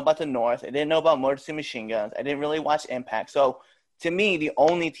really know about the North. I didn't know about Motor City Machine Guns. I didn't really watch Impact. So to me, the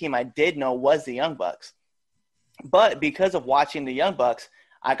only team I did know was the Young Bucks. But because of watching the Young Bucks,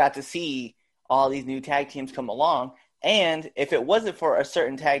 I got to see all these new tag teams come along. And if it wasn't for a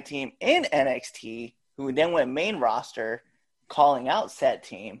certain tag team in NXT, who then went main roster, calling out said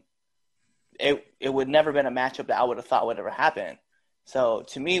team, it would never been a matchup that I would have thought would ever happen. So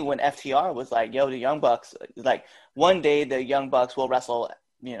to me, when FTR was like, yo, the Young Bucks, like one day the Young Bucks will wrestle,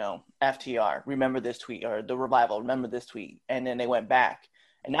 FTR, remember this tweet, or the Revival, remember this tweet. And then they went back.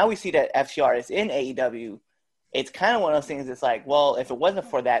 And now we see that FTR is in AEW. It's kind of one of those things that's like, well, if it wasn't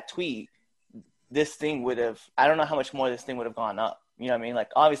for that tweet, this thing would have, I don't know how much more this thing would have gone up. You know what I mean?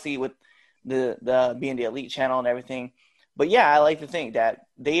 Like, obviously with the being the Elite channel and everything. But yeah, I like to think that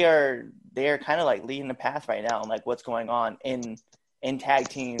they are kind of like leading the path right now, and like what's going on in tag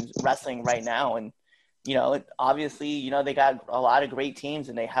teams wrestling right now. And, obviously, they got a lot of great teams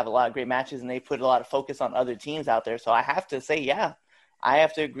and they have a lot of great matches and they put a lot of focus on other teams out there. So I have to say, yeah, I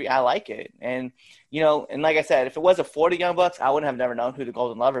have to agree. I like it. And, and like I said, if it wasn't for the Young Bucks, I wouldn't have never known who the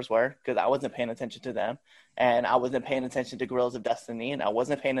Golden Lovers were, because I wasn't paying attention to them. And I wasn't paying attention to Guerrillas of Destiny. And I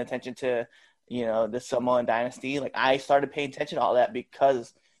wasn't paying attention to, the Samoan Dynasty. Like, I started paying attention to all that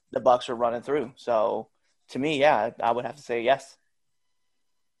because the Bucks were running through. So to me, yeah, I would have to say yes.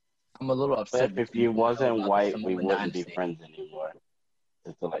 I'm a little upset. If you wasn't white, we wouldn't be friends anymore.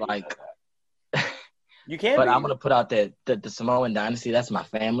 Like, you can't. But be. I'm gonna put out that the Samoan Dynasty, that's my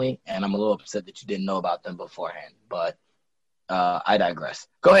family, and I'm a little upset that you didn't know about them beforehand. But I digress.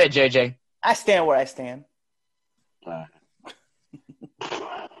 Go ahead, JJ. I stand where I stand. I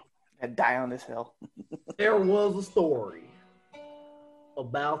die on this hill. There was a story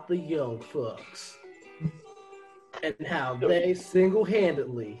about the Young Bucks and how they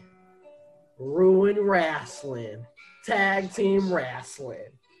single-handedly ruined wrestling, tag team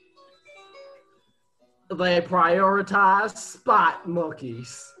wrestling. They prioritized spot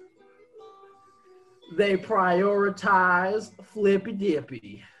monkeys. They prioritized flippy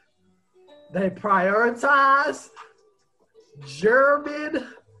dippy. They prioritized German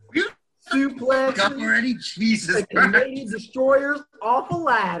suplexes already, Jesus, and Canadian destroyers off of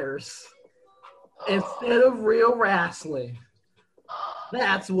ladders instead of real wrestling.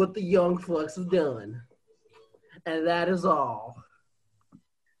 That's what the Young Bucks have done. And that is all.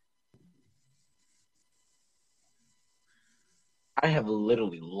 I have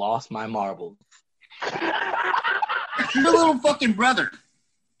literally lost my marbles. Your little fucking brother.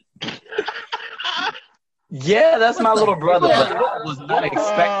 Yeah, that's my little brother, but I was not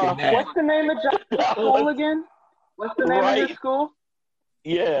expecting that. What's the name of your school again? What's the name of your school?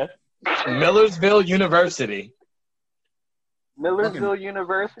 Yeah. Millersville University. Millersville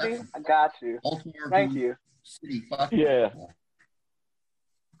University? I got you. Thank you. City, yeah.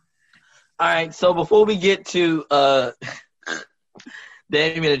 All right, so before we get to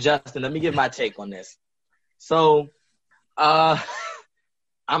Damian and Justin, let me give my take on this. So,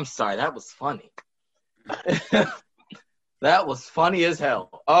 I'm sorry, that was funny. That was funny as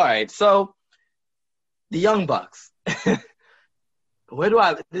hell. All right, so the Young Bucks. Where do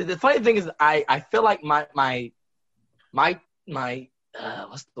the funny thing is, I feel like my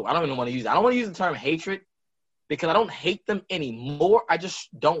what's the, I don't even want to use it. I don't want to use the term hatred because I don't hate them anymore. I just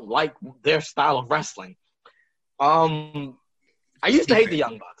don't like their style of wrestling. I used to hate the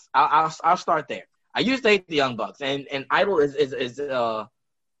Young Bucks. I'll start there. I used to hate the Young Bucks, and Idol is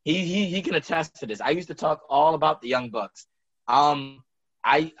he can attest to this. I used to talk all about the Young Bucks.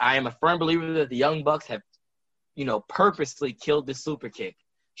 I am a firm believer that the Young Bucks have, purposely killed the super kick.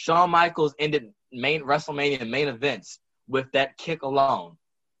 Shawn Michaels ended WrestleMania main events with that kick alone.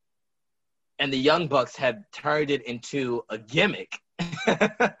 And the Young Bucks have turned it into a gimmick.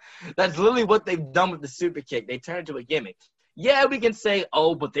 That's literally what they've done with the super kick. They turned it into a gimmick. Yeah, we can say,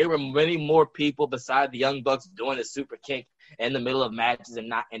 but there were many more people beside the Young Bucks doing the super kick in the middle of matches and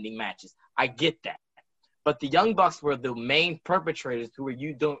not ending matches. I get that. But the Young Bucks were the main perpetrators who were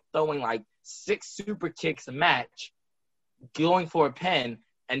throwing like 6 super kicks a match, going for a pin,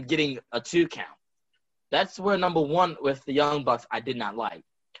 and getting a 2 count. That's where number one with the Young Bucks I did not like.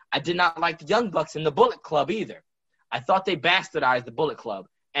 I did not like the Young Bucks in the Bullet Club either. I thought they bastardized the Bullet Club.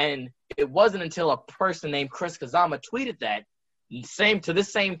 And it wasn't until a person named Chris Kazama tweeted that, to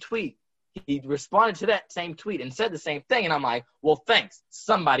this same tweet, he responded to that same tweet and said the same thing. And I'm like, well, thanks.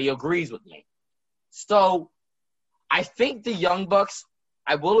 Somebody agrees with me. So I think the Young Bucks,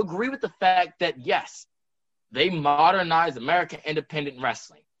 I will agree with the fact that, yes, they modernized American independent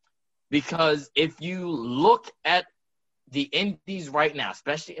wrestling. Because if you look at the indies right now,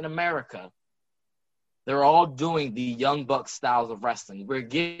 especially in America, they're all doing the Young Bucks styles of wrestling. We're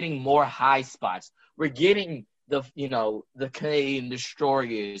getting more high spots. We're getting the Canadian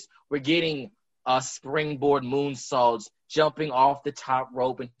Destroyers. We're getting springboard moonsaults, jumping off the top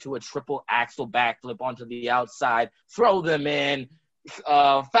rope into a triple axel backflip onto the outside, throw them in,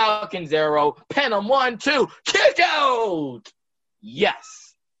 Falcon's Arrow, pin them 1, 2, kick out!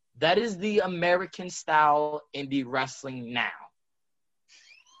 Yes, that is the American style indie wrestling now.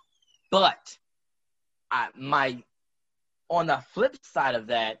 But on the flip side of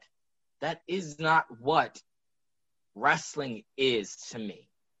that, that is not what wrestling is to me.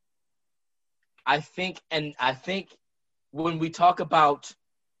 I think when we talk about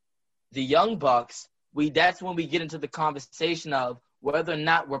the Young Bucks, that's when we get into the conversation of whether or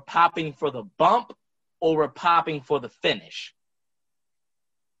not we're popping for the bump or we're popping for the finish.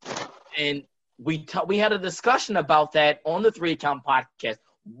 And we had a discussion about that on the 3 Count podcast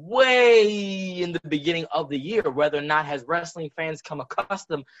way in the beginning of the year, whether or not has wrestling fans come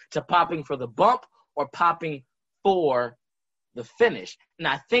accustomed to popping for the bump or popping for the finish. And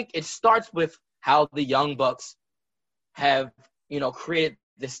I think it starts with how the Young Bucks have, created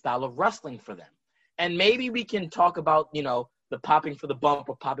this style of wrestling for them. And maybe we can talk about, the popping for the bump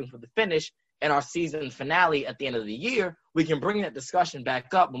or popping for the finish in our season finale at the end of the year. We can bring that discussion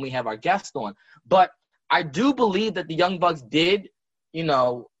back up when we have our guest on. But I do believe that the Young Bucks did,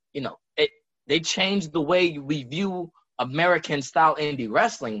 they changed the way we view American style indie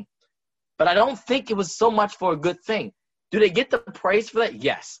wrestling. But I don't think it was so much for a good thing. Do they get the praise for that?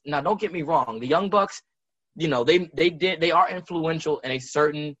 Yes. Now, don't get me wrong. The Young Bucks, they are influential in a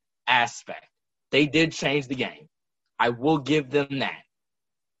certain aspect. They did change the game. I will give them that.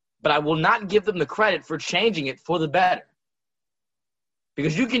 But I will not give them the credit for changing it for the better.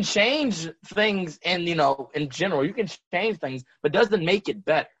 Because you can change things in general. You can change things, but doesn't make it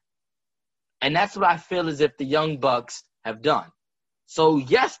better. And that's what I feel as if the Young Bucks have done. So,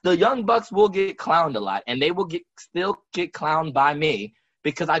 yes, the Young Bucks will get clowned a lot, and they will still get clowned by me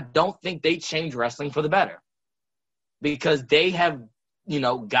because I don't think they change wrestling for the better. Because they have,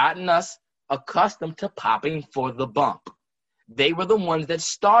 gotten us accustomed to popping for the bump. They were the ones that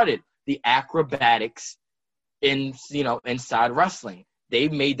started the acrobatics inside wrestling. They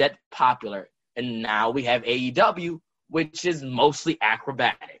made that popular. And now we have AEW, which is mostly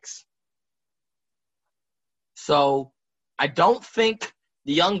acrobatics. So I don't think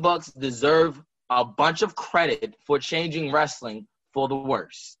the Young Bucks deserve a bunch of credit for changing wrestling for the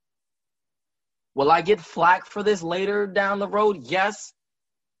worse. Will I get flack for this later down the road? Yes.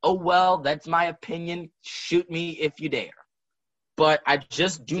 Oh, well, that's my opinion. Shoot me if you dare. But I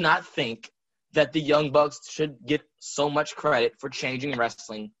just do not think that the Young Bucks should get so much credit for changing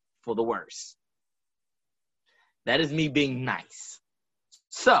wrestling for the worse. That is me being nice.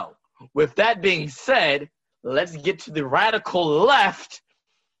 So, with that being said, let's get to the radical left,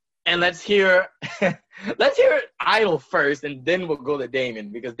 and let's hear Idol first, and then we'll go to Damon,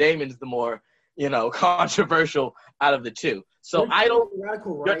 because Damon's the more, controversial out of the two. So, Idol,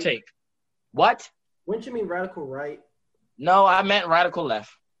 radical right? Your take. What? Wouldn't you mean radical right? No, I meant radical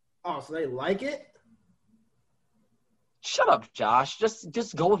left. Oh, so they like it? Shut up, Josh.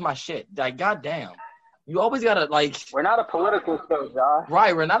 Just go with my shit. Like, goddamn. You always gotta, We're not a political show, Josh.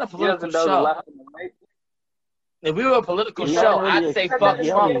 Right, we're not a political show. The left and the right. If we were a political show, I'd say fuck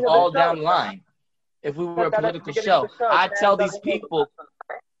Trump all down the line. If we were a political show, I'd tell these people.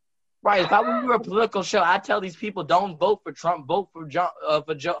 Right, if we were a political show, I'd tell these people, don't vote for Trump, vote for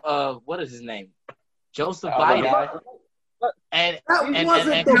what is his name? Joseph Biden. And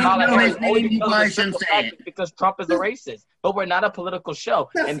Kamala Harris only because Trump is a racist. But we're not a political show.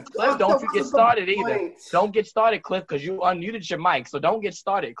 And Cliff, don't you get started either. Don't get started, Cliff, because you unmuted your mic. So don't get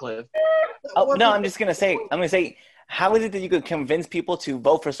started, Cliff. Oh, no, I'm going to say, how is it that you could convince people to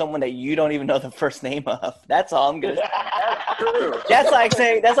vote for someone that you don't even know the first name of? That's all I'm going to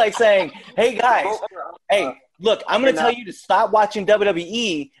say. That's like saying, hey, guys, look, I'm going to tell you to stop watching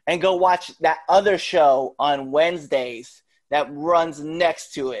WWE and go watch that other show on Wednesdays that runs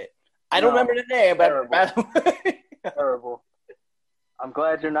next to it. I don't remember the name, but terrible. I'm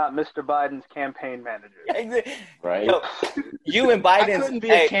glad you're not Mr. Biden's campaign manager. Right. You and Biden couldn't be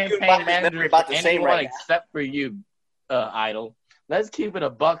a campaign manager about the same right except for you, Idol. Let's keep it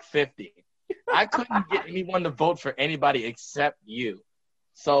 $1.50. I couldn't get anyone to vote for anybody except you.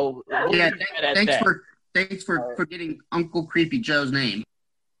 So thanks for forgetting Uncle Creepy Joe's name.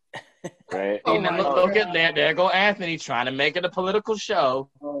 Right. And then look at that. There go Anthony trying to make it a political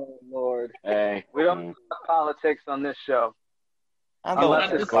show. Oh Lord. Hey. We don't discuss politics on this show. I'm going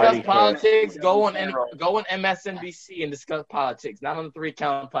to discuss politics. Go on MSNBC and discuss politics, not on the 3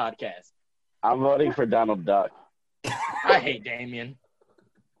 Count podcast. I'm voting for Donald Duck. I hate Damien.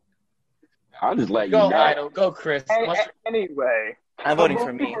 I'll just let you know. Go, Idol. Go, Chris. Anyway. I'm voting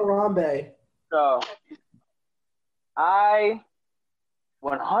for me. So, I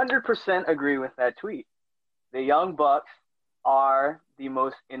 100% agree with that tweet. The Young Bucks are the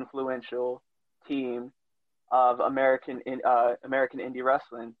most influential team of American indie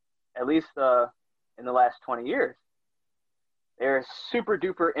wrestling, at least in the last 20 years. They're super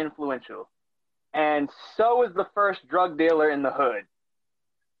duper influential. And so is the first drug dealer in the hood.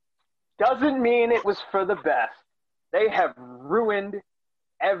 Doesn't mean it was for the best. They have ruined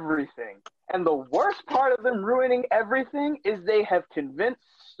everything. And the worst part of them ruining everything is they have convinced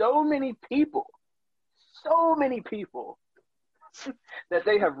so many people that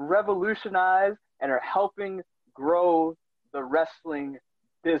they have revolutionized and are helping grow the wrestling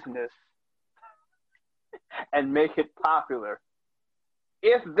business and make it popular.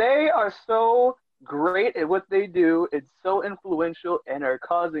 If they are so great at what they do, it's so influential and are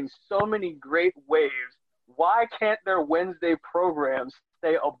causing so many great waves, why can't their Wednesday programs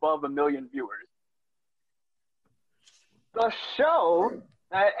stay above 1 million viewers? The show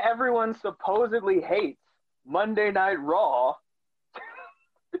that everyone supposedly hates, Monday Night Raw,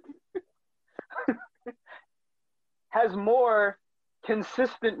 has more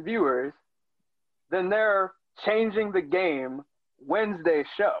consistent viewers than their Changing the Game Wednesday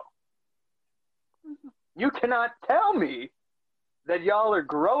show. You cannot tell me that y'all are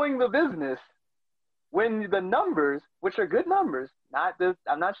growing the business when the numbers, which are good numbers,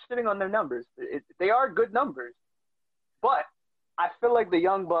 I'm not shitting on their numbers. They are good numbers. But I feel like the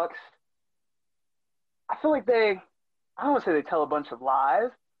Young Bucks, I don't want to say they tell a bunch of lies,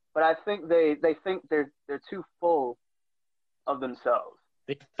 but I think they think they're too full of themselves.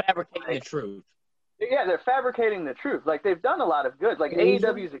 They're fabricating the truth. Yeah, they're fabricating the truth. Like, they've done a lot of good. Like,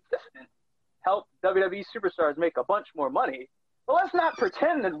 AEW's existence helped WWE superstars make a bunch more money. But let's not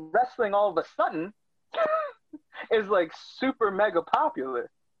pretend that wrestling all of a sudden is, like, super mega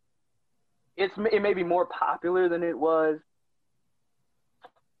popular. It may be more popular than it was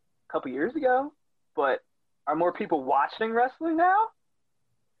a couple years ago, but are more people watching wrestling now?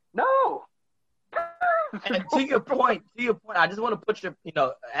 No. And to your point, I just want to put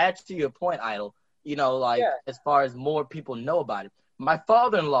add to your point, Idol. As far as more people know about it. My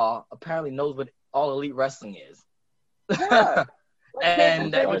father-in-law apparently knows what All Elite Wrestling is. Yeah.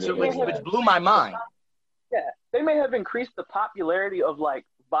 And which blew my mind. Yeah, they may have increased the popularity of, like,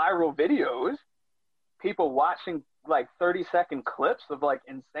 viral videos, people watching, like, 30-second clips of, like,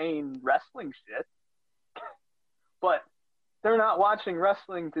 insane wrestling shit, but they're not watching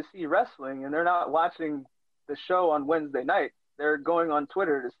wrestling to see wrestling, and they're not watching the show on Wednesday night. They're going on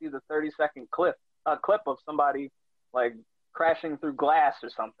Twitter to see the 30-second clip of somebody, like, crashing through glass or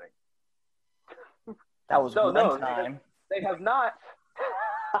something. That was one time. They have not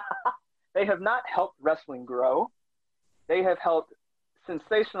they have not helped wrestling grow. They have helped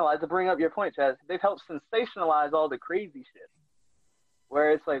sensationalize, to bring up your point, Chaz, they've helped sensationalize all the crazy shit.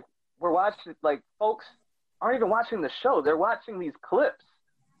 Where it's like, we're watching, like, folks aren't even watching the show. They're watching these clips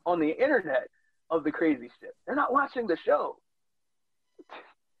on the internet of the crazy shit. They're not watching the show.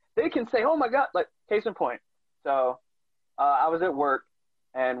 They can say, oh my God, like, case in point. So I was at work,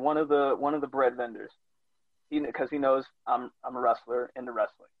 and one of the bread vendors, because he knows I'm a wrestler into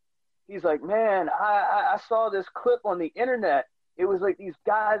wrestling. He's like, man, I saw this clip on the internet. It was like these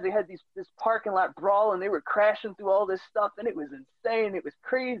guys, they had this parking lot brawl, and they were crashing through all this stuff, and it was insane. It was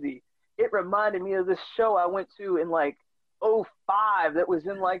crazy. It reminded me of this show I went to in, like, 2005 that was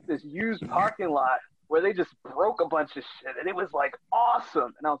in, like, this used parking lot where they just broke a bunch of shit, and it was, like,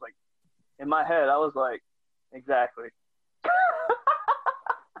 awesome. And I was like, in my head, I was like, exactly.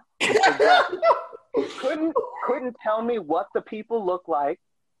 Exactly. Couldn't tell me what the people look like.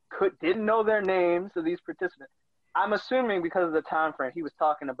 Didn't know their names of these participants. I'm assuming because of the time frame, he was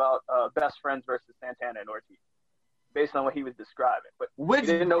talking about Best Friends versus Santana and Ortiz, based on what he was describing. But which,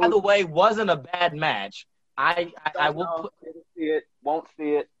 by the way, wasn't a bad match. I will didn't see it, won't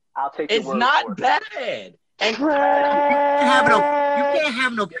see it. I'll take it's your word not for it. bad. And You can't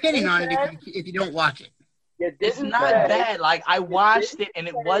have an opinion on it if you don't watch it. It's not bad. Like, I watched it and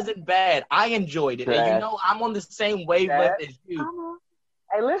it wasn't bad. I enjoyed it. And I'm on the same wavelength as you.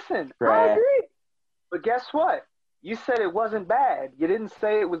 Hey, listen, I agree. But guess what? You said it wasn't bad. You didn't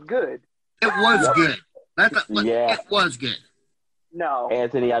say it was good. It was good. It was good. No.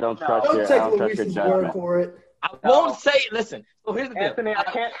 Anthony, I don't trust Don't your take judgment. Luis's word for it. I won't say it. Listen. So here's the deal. Anthony, I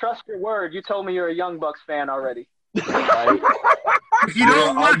can't trust your word. You told me you're a Young Bucks fan already. Right? If you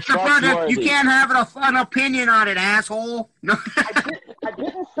don't watch the product, you can't have an opinion on it, asshole. No, I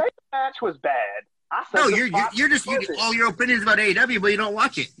didn't say the match was bad. I said your opinions about AEW, but you don't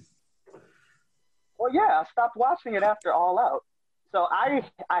watch it. Well, yeah, I stopped watching it after All Out. So I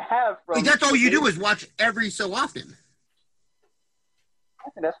have from. That's all you do is watch every so often.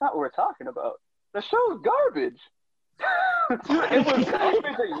 That's not what we're talking about. The show's garbage. It was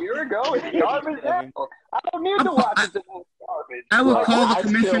garbage a year ago. It's garbage now. I don't need to watch it. It's garbage. I will call the I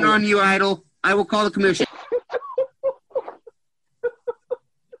commission still- on you, Idol. I will call the commission.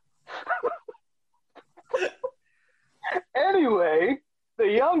 Anyway, the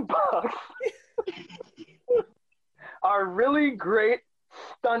Young Bucks are really great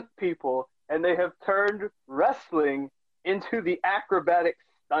stunt people, and they have turned wrestling into the acrobatic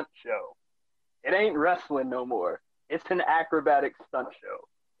stunt show. It ain't wrestling no more. It's an acrobatic stunt show.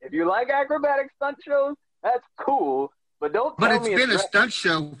 If you like acrobatic stunt shows, that's cool, but don't But tell it's me been a wrestling. stunt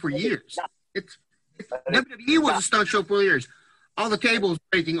show for years. It's WWE was a stunt show for years. All the tables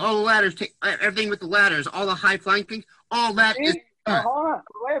breaking, all the ladders, everything with the ladders, all the high flying things, all that is See? stunt. Hold on.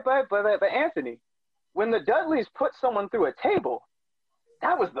 But Anthony, when the Dudleys put someone through a table,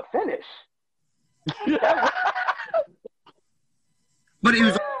 that was the finish. But it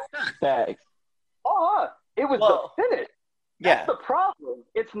was all stunt. Facts. It was Well, the finish. Yeah. That's the problem.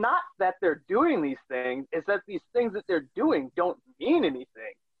 It's not that they're doing these things; it's that these things that they're doing don't mean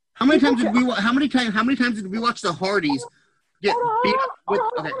anything. How many times did we? How many times did we watch the Hardys get beat up with?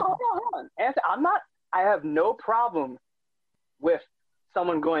 Okay. Hold on. Anthony, I have no problem with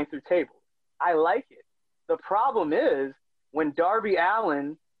someone going through tables. I like it. The problem is when Darby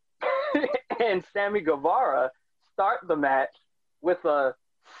Allin and Sammy Guevara start the match with a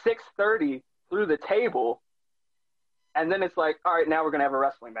 630 through the table, and then it's like, all right, now we're going to have a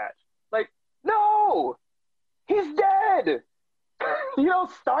wrestling match. Like, no! He's dead! You don't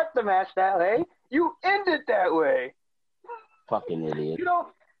start the match that way. You end it that way. Fucking idiot.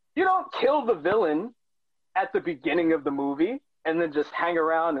 You don't kill the villain at the beginning of the movie and then just hang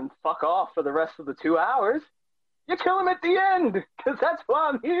around and fuck off for the rest of the 2 hours. You kill him at the end, because that's why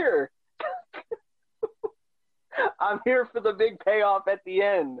I'm here. I'm here for the big payoff at the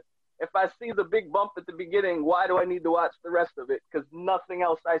end. If I see the big bump at the beginning, why do I need to watch the rest of it? Because nothing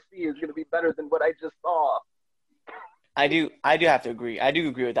else I see is going to be better than what I just saw. I do have to agree. I do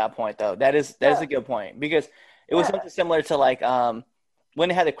agree with that point, though. That is a good point, because it was something similar to like when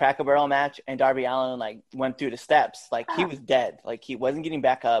they had the Cracker Barrel match and Darby Allin like went through the steps. Like he was dead. Like he wasn't getting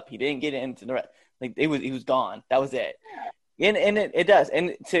back up. He didn't get into the like he was gone. That was it. And it does.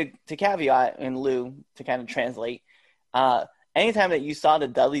 And to caveat and Lou to kind of translate, anytime that you saw the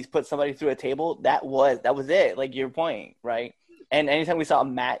Dudleys put somebody through a table, that was it. Like your point, right? And anytime we saw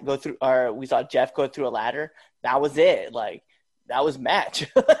Matt go through, or we saw Jeff go through a ladder, that was it. Like that was match.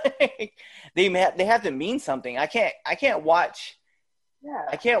 They have to mean something. I can't watch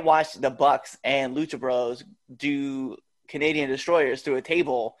the Bucks and Lucha Bros do Canadian Destroyers through a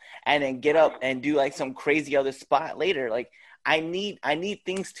table and then get up and do like some crazy other spot later. Like I need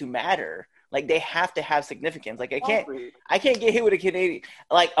things to matter. Like they have to have significance. Like I can't get hit with a Canadian.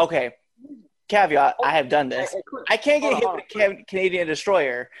 Like okay, caveat. I have done this. I can't get hit with a Canadian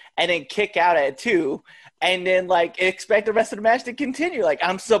Destroyer and then kick out at 2, and then like expect the rest of the match to continue. Like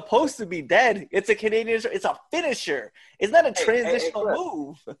I'm supposed to be dead. It's a Canadian. It's a finisher. It's not a transitional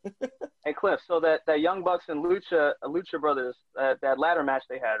move. Hey Cliff, so that Young Bucks and Lucha Brothers, that ladder match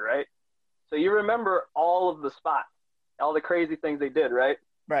they had, right? So you remember all of the spots, all the crazy things they did, right?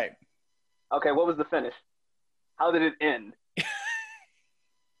 Right. Okay, what was the finish? How did it end?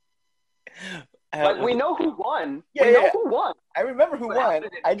 Like we know who won. Yeah, we know who won. I remember who won.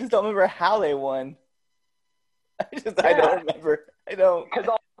 I just don't remember how they won. I don't remember. I don't. Because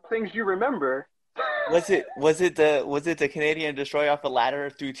all the things you remember. Was it the Canadian Destroyer off the ladder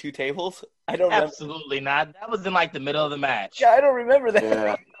through 2 tables? I don't remember. Absolutely not. That was in like the middle of the match. Yeah, I don't remember that.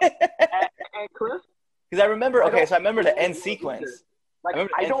 Yeah. And Chris? Because I remember. Okay, so I remember the end sequence. Like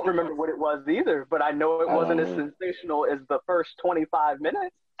I don't remember what it was either, but I know it wasn't as sensational as the first 25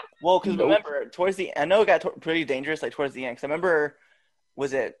 minutes. Well, because remember I know it got pretty dangerous like towards the end. Because I remember,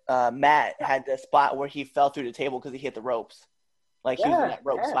 was it Matt had the spot where he fell through the table because he hit the ropes, like he was in that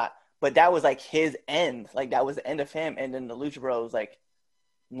rope spot. But that was like his end, like that was the end of him, and then the Lucha Bros like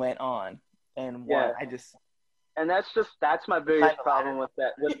went on and won. And that's my biggest problem with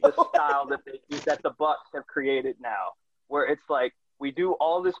the style that the Bucks have created now, where it's like we do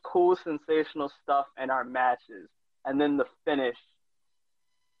all this cool sensational stuff in our matches, and then the finish,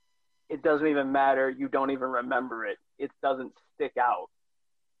 it doesn't even matter. You don't even remember it. It doesn't stick out.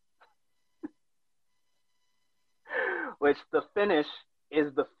 Which the finish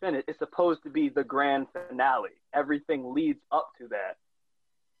is the finish. It's supposed to be the grand finale. Everything leads up to that.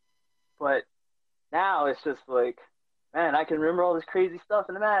 But now it's just like, man, I can remember all this crazy stuff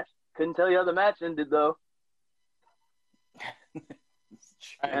in the match. Couldn't tell you how the match ended, though.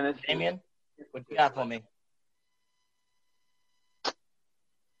 And it's Damien, what you got for me?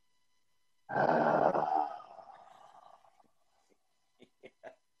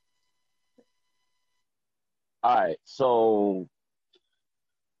 All right. So,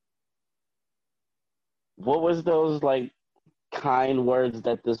 what was those like kind words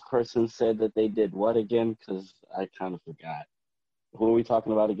that this person said that they did what again? Because I kind of forgot. Who are we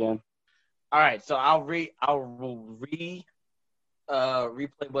talking about again? All right, so I'll replay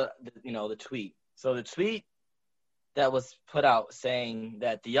what the tweet. So the tweet that was put out saying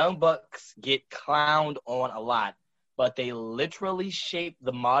that the Young Bucks get clowned on a lot, but they literally shape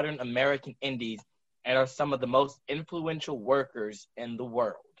the modern American indies and are some of the most influential workers in the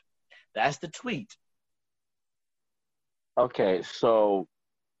world. That's the tweet. Okay, so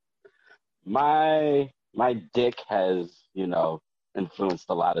my dick has, influenced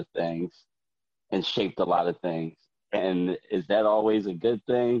a lot of things and shaped a lot of things. And is that always a good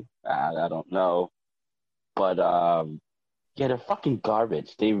thing? I don't know. But yeah, they're fucking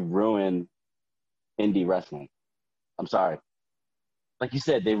garbage. They ruin indie wrestling. I'm sorry. Like you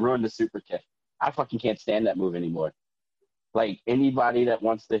said, they ruined the super kick. I fucking can't stand that move anymore. Like, anybody that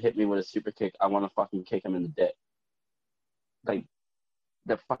wants to hit me with a super kick, I want to fucking kick him in the dick. Like,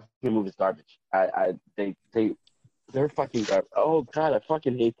 the fucking move is garbage. They're fucking garbage. Oh God, I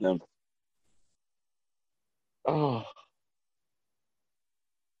fucking hate them. Oh,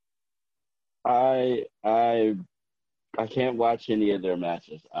 I can't watch any of their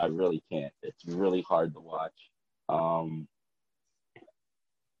matches. I really can't. It's really hard to watch. On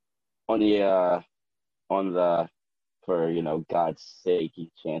the for God's sake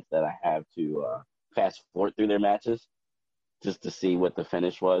chance that I have to fast forward through their matches just to see what the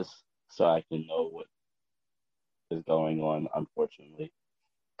finish was, so I can know what is going on. Unfortunately,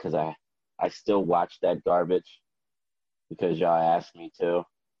 because I still watch that garbage because y'all asked me to.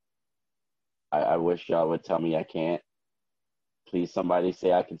 I wish y'all would tell me I can't. Please, somebody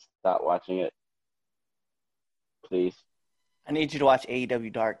say I can stop watching it. Please. I need you to watch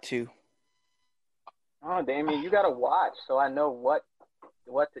AEW Dark too. Oh, Damien, you gotta watch so I know what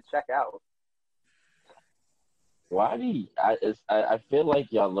to check out. Why do you, I feel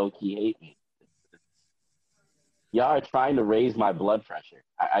like y'all low-key hate me. Y'all are trying to raise my blood pressure.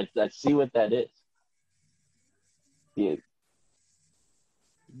 I see what that is. Yeah.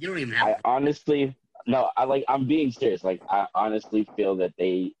 You don't even have. I'm being serious. Like, I honestly feel that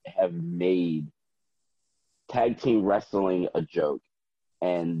they have made tag team wrestling a joke,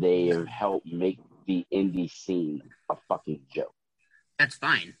 and they have helped make the indie scene a fucking joke. That's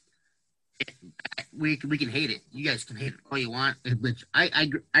fine. We can hate it. You guys can hate it all you want, which I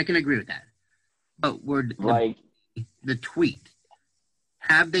can agree with that. But the tweet.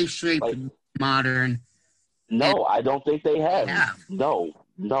 Have they shaped modern? No, I don't think they have. No.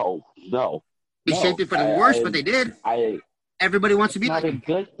 They shaped it for the worst, but they did. Everybody wants to be like them. That's not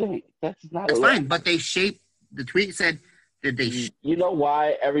a good thing. That's fine, but they shaped. The tweet said that they. You know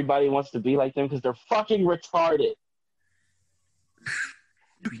why everybody wants to be like them? Because they're fucking retarded.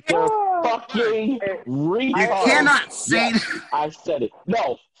 They're fucking retarded. You cannot say that. I said it.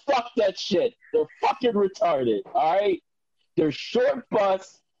 No, fuck that shit. They're fucking retarded, all right? They're short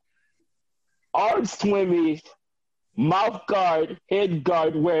butts, arm swimmies, mouth guard, head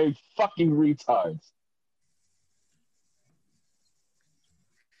guard wearing fucking retards.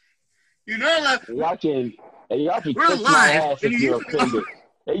 You know, y'all can kiss my ass if you're offended.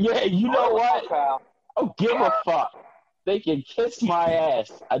 Yeah, you know what? I don't give a fuck. They can kiss my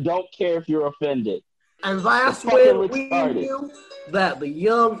ass. I don't care if you're offended. And that's when we knew that the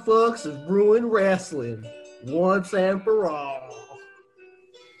Young Bucks have ruined wrestling once and for all.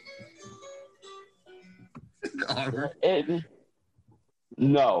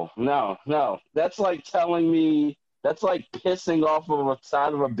 No. That's like telling me. That's like pissing off of a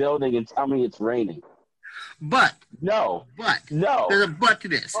side of a building and telling me it's raining. But there's a but to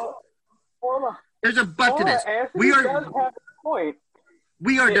this. There's a but to this. We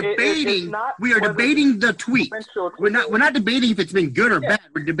are debating. We are debating the tweet. We're not debating if it's been good or bad.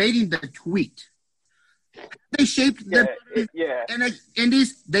 We're debating the tweet. They shaped the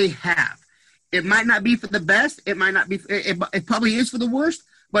indies. They have. It might not be for the best. It might not be. It probably is for the worst.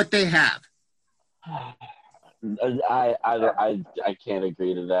 But they have. I can't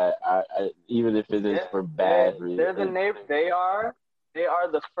agree to that. Even if it is for bad reasons. There's a name. They are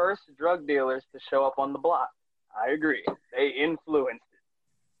the first drug dealers to show up on the block. I agree. They influenced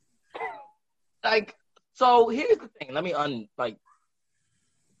it. So here's the thing. Let me All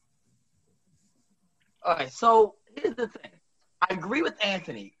right. So here's the thing. I agree with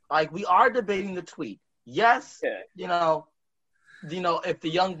Anthony. We are debating the tweet. Yes. Yeah. If the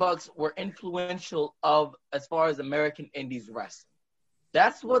Young Bucks were influential as far as American indies wrestling,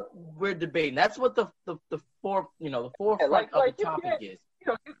 that's what we're debating. That's what the forefront of the topic is.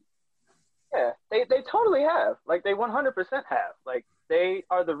 Yeah, they totally have. Like, they 100% have. Like, they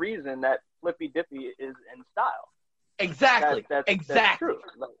are the reason that Flippy Dippy is in style. Exactly. That's Exactly. true.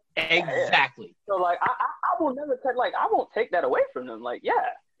 Like, exactly. So, like, I will never take, like, I won't take that away from them. Like,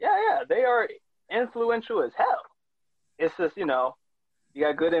 yeah, they are influential as hell. It's just, you know, you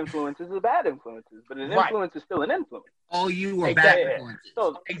got good influences and bad influences, but an influence is still an influence. Oh, you were bad influences.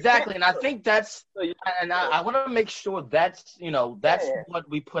 So, exactly, and I think that's, and I want to make sure that's, you know, that's what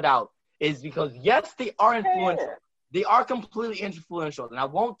we put out, is because, yes, they are influential. Yeah. They are completely influential, and I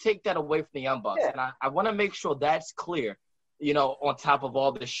won't take that away from the Young Bucks. And I want to make sure that's clear, you know, on top of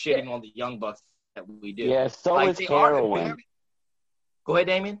all the shitting on the Young Bucks that we do. Yeah, so is heroin. Go ahead,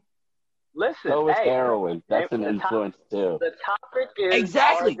 Damien. Listen, so is heroin. That's an influence too. The topic is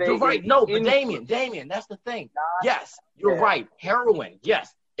exactly. You're right. No, but Damien, that's the thing. Yes, you're right. Heroin, yes,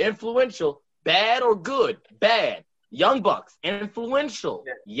 influential, bad or good, bad. Young Bucks, influential,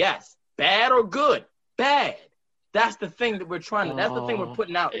 yes, bad or good, bad. That's the thing that we're trying to. That's the thing we're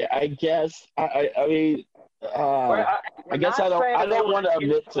putting out. I guess. I mean, I guess I don't want to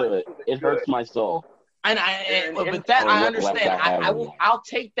admit to it. It hurts my soul. And with that, I understand. I'll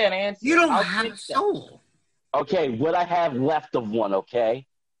take that answer. You don't have a soul. Okay, what I have left of one, okay?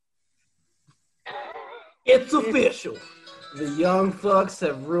 It's official. The Young Bucks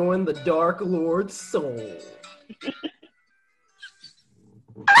have ruined the Dark Lord's soul.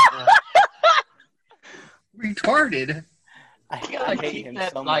 Retarded. I hate him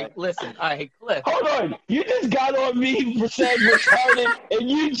so much. Like, listen, hey, Cliff. Hold on. You just got on me for saying retarded, and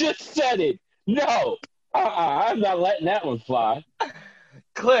you just said it. No. I'm not letting that one fly.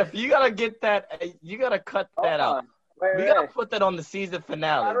 Cliff, you gotta get that. You gotta cut that out. We gotta put that on the season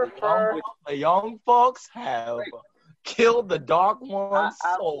finale. The young folks have killed the Dark One's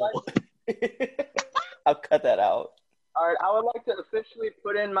soul. I'll cut that out. All right, I would like to officially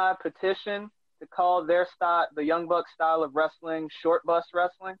put in my petition to call their style, the Young Bucks style of wrestling, short bus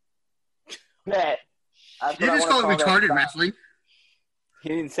wrestling. Bet. You just call it retarded wrestling. He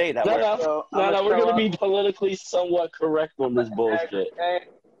didn't say that. No, we're going to be politically somewhat correct on this bullshit. Hey,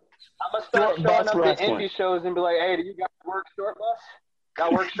 I'm going to start showing up to indie shows and be like, hey, do you guys work short bus?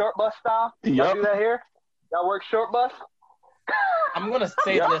 Y'all work short bus style? Y'all do that here? Y'all work short bus? I'm going to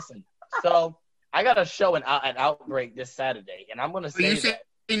say, listen, so I got a show at Outbreak this Saturday, and I'm going to say you saying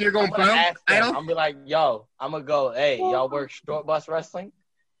you're going pro? I'm going to be like, yo, I'm going to go, hey, y'all work short bus wrestling?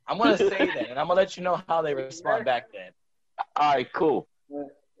 I'm going to say that, and I'm going to let you know how they respond back then. All right, cool.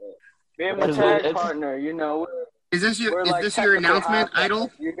 Being my tag partner, you know. Is this your announcement,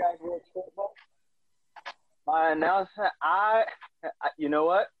 Idol? You guys work short bus? My announcement, you know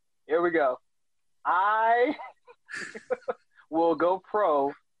what? Here we go. I will go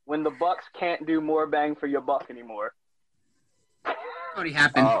pro when the Bucks can't do more bang for your buck anymore. Already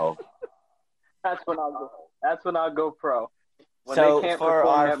happened. Oh. That's when I'll go pro. When so for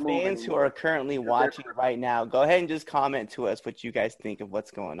our fans who are currently watching right now, go ahead and just comment to us what you guys think of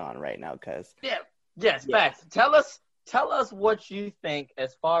what's going on right now, because facts. Tell us what you think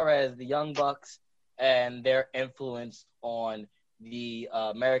as far as the Young Bucks and their influence on the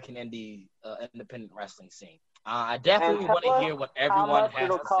American independent wrestling scene. I definitely want to hear what everyone has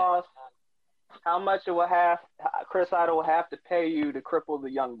to say. How much Chris Idol will have to pay you to cripple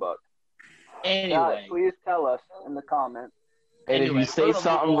the Young Bucks? Anyway, please tell us in the comments. And if you say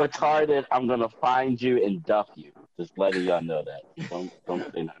something retarded, I'm gonna find you and duff you. Just letting y'all know that.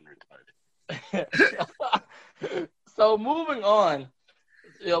 Don't say nothing retarded. So moving on,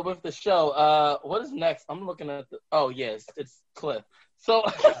 with the show. What is next? I'm looking at it's Cliff. So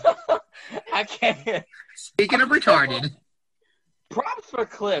I can't. Speaking of retarded, props for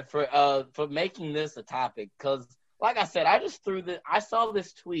Cliff for making this a topic, because like I said, I saw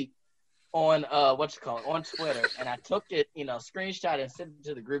this tweet on on Twitter, and I took it, screenshot and sent it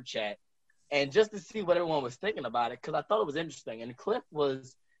to the group chat, and just to see what everyone was thinking about it, because I thought it was interesting. And Cliff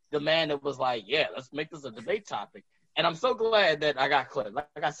was the man that was like, yeah, let's make this a debate topic. And I'm so glad that I got Cliff. Like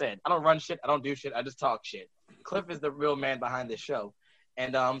I said, I don't run shit, I don't do shit, I just talk shit. Cliff is the real man behind this show.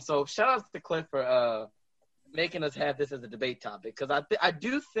 And so shout out to Cliff for making us have this as a debate topic, because I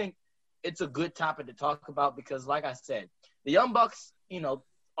do think it's a good topic to talk about, because like I said, the Young Bucks,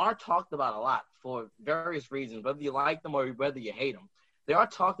 are talked about a lot for various reasons, whether you like them or whether you hate them. They are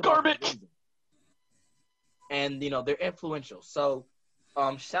talked about. Garbage. And, they're influential. So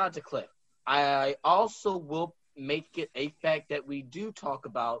shout out to Cliff. I also will make it a fact that we do talk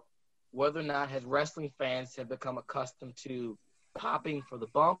about whether or not as wrestling fans have become accustomed to popping for the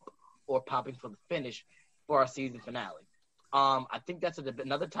bump or popping for the finish for our season finale. I think that's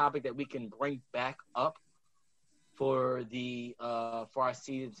another topic that we can bring back up for our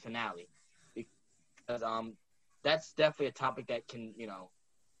season finale. because that's definitely a topic that can,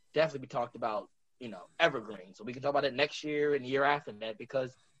 definitely be talked about, evergreen. So we can talk about it next year and the year after that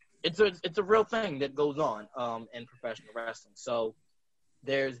because it's a real thing that goes on in professional wrestling. So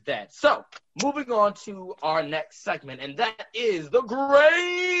there's that. So moving on to our next segment, and that is the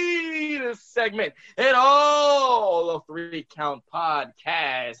greatest segment in all of 3 Count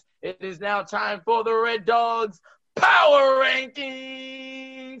Podcast. It is now time for the Red Dogs Power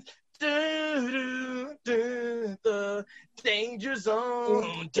Rankings. The Danger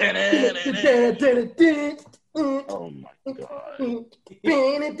Zone. Oh my God. See,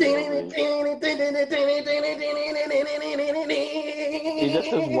 this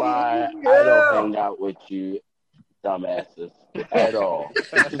is why I don't hang out with you dumbasses at all.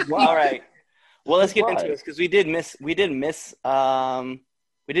 All right. Well, let's get into this because we did miss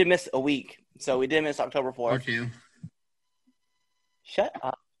a week. So we did miss October 4th. Or 2. Shut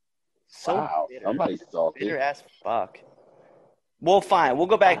up. So wow, bitter. Somebody's salty. Bitter ass fuck. Well, fine. We'll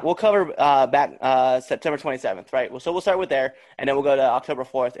go back. We'll cover back September 27th, right? So we'll start with there, and then we'll go to October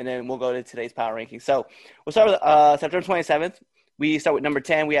 4th, and then we'll go to today's power ranking. So we'll start with September 27th. We start with number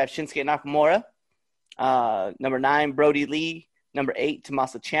 10. We have Shinsuke Nakamura. Number 9, Brody Lee. Number 8,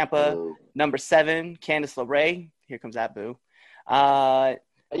 Tommaso Ciampa. Ooh. Number 7, Candice LeRae. Here comes that boo. Yeah,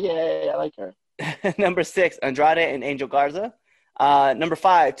 I like her. Number 6, Andrade and Angel Garza. Number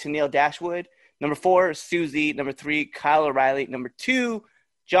 5, Tennille Dashwood. Number 4, Susie. Number 3, Kyle O'Reilly. Number 2,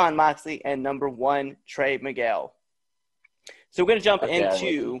 Jon Moxley. And number 1, Trey Miguel. So we're going to jump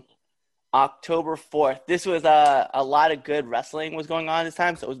into October 4th. This was a lot of good wrestling was going on this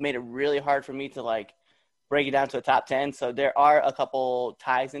time, so it was made it really hard for me to break it down to a top 10. So there are a couple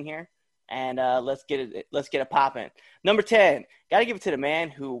ties in here, and let's get it popping. Number 10, got to give it to the man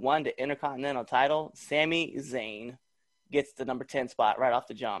who won the Intercontinental title, Sami Zayn. Gets the number 10 spot right off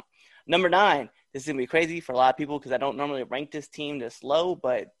the jump. Number 9, this is going to be crazy for a lot of people because I don't normally rank this team this low,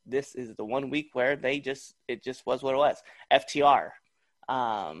 but this is the 1 week where it just was what it was. FTR.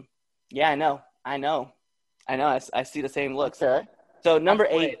 Yeah, I know. I see the same looks. Okay. So number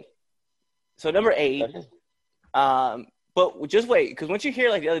 8. But just wait, because once you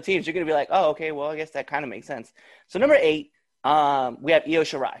hear the other teams, you're going to be like, oh, okay, well, I guess that kind of makes sense. So number 8, we have Io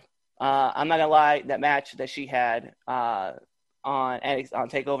Shirai. I'm not gonna lie, that match that she had on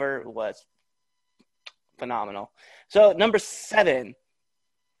TakeOver was phenomenal. So number 7,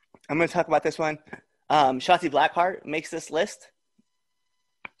 I'm gonna talk about this one. Shotzi Blackheart makes this list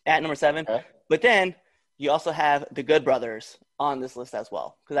at number 7, okay. But then you also have the Good Brothers on this list as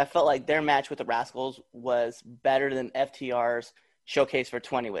well because I felt like their match with the Rascals was better than FTR's Showcase for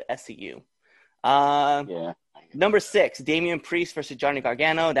 20 with SCU. Yeah. Number 6, Damian Priest versus Johnny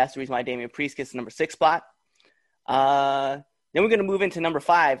Gargano. That's the reason why Damian Priest gets the number 6 spot. Then we're going to move into number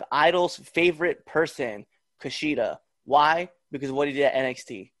 5, Idol's favorite person, Kushida. Why? Because of what he did at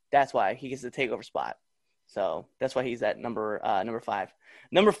NXT. That's why he gets the TakeOver spot. So that's why he's at number 5.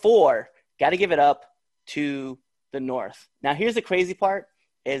 Number 4, got to give it up to the North. Now, here's the crazy part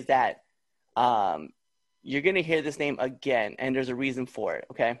is that you're going to hear this name again, and there's a reason for it,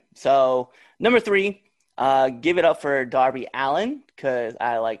 okay? So number 3, give it up for Darby Allin because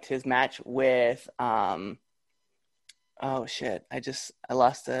I liked his match with I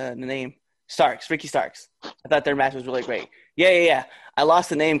lost the name. Ricky Starks. I thought their match was really great. Yeah. I lost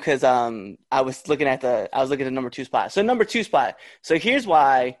the name because I was looking at the number 2 spot. So number 2 spot. So here's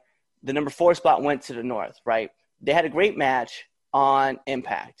why the number 4 spot went to the North, right? They had a great match on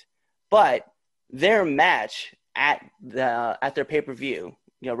Impact, but their match at their pay-per-view,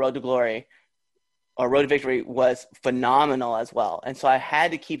 Road to Glory or Road to Victory was phenomenal as well. And so I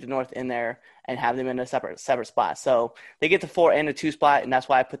had to keep the North in there and have them in a separate spot. So they get the 4 and the 2 spot, and that's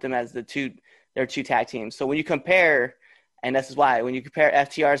why I put them as their 2 tag teams. So when you compare, and this is why, when you compare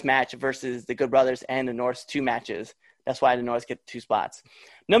FTR's match versus the Good Brothers and the North's 2 matches, that's why the North get the 2 spots.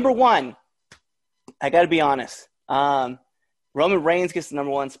 Number 1, I got to be honest. Roman Reigns gets the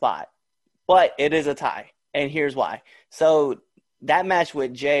number 1 spot, but it is a tie, and here's why. So that match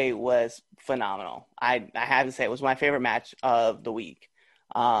with Jay was phenomenal. I have to say it was my favorite match of the week.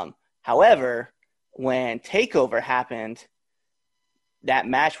 However, when TakeOver happened, that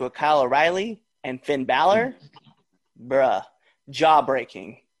match with Kyle O'Reilly and Finn Balor,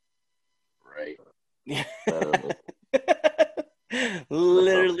 jaw-breaking. Right.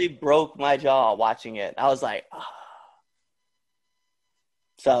 Literally broke my jaw watching it. I was like, oh.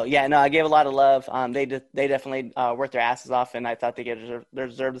 So, yeah, no, I gave a lot of love. They definitely worked their asses off, and I thought they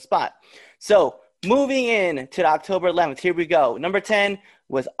deserved the spot. So, moving in to October 11th, here we go. Number 10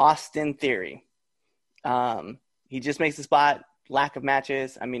 was Austin Theory. He just makes the spot. Lack of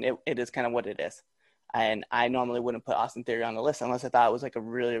matches. I mean, it is kind of what it is. And I normally wouldn't put Austin Theory on the list unless I thought it was like a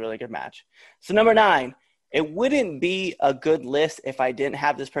really, really good match. So number 9, it wouldn't be a good list if I didn't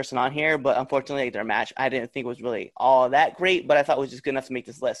have this person on here, but unfortunately their match I didn't think was really all that great, but I thought it was just good enough to make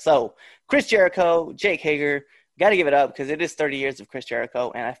this list. So Chris Jericho, Jake Hager, got to give it up because it is 30 years of Chris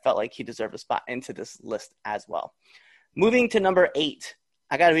Jericho, and I felt like he deserved a spot into this list as well. Moving to number 8,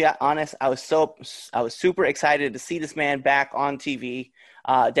 I got to be honest, I was super excited to see this man back on TV.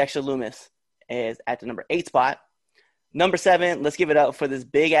 Dexter Lumis is at the number 8 spot. Number 7, let's give it up for this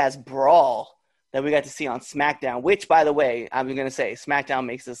big-ass brawl that we got to see on SmackDown, which, by the way, I'm going to say SmackDown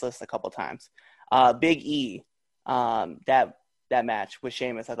makes this list a couple times. Big E, that match with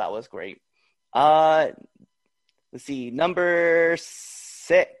Sheamus I thought was great. Let's see, number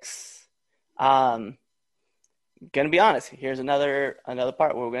 6. Going to be honest, here's another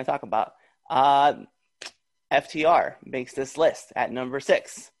part where we're going to talk about. FTR makes this list at number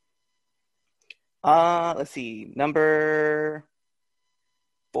 6. Let's see, number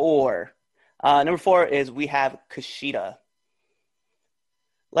 4. Number 4 is we have Kushida.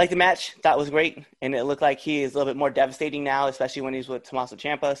 Like the match, that was great, and it looked like he is a little bit more devastating now, especially when he's with Tommaso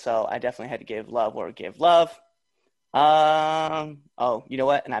Ciampa, so I definitely had to give love where give love. Oh, you know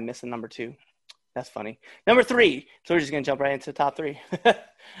what? And I missed the number 2. That's funny. Number 3. So we're just going to jump right into the top 3.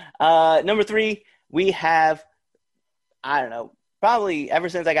 Number 3, we have, I don't know, probably ever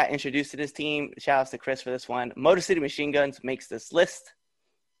since I got introduced to this team, shout outs to Chris for this one, Motor City Machine Guns makes this list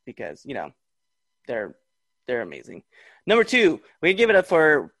because, you know, they're amazing. Number 2, we give it up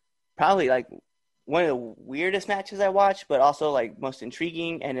for probably like one of the weirdest matches I watched, but also like most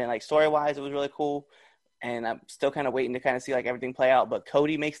intriguing. And then like story-wise, it was really cool. And I'm still kind of waiting to kind of see like everything play out. But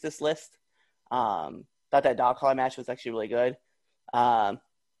Cody makes this list. Thought that dog collar match was actually really good.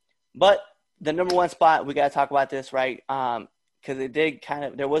 But the number 1 spot, we got to talk about this, right? Because it did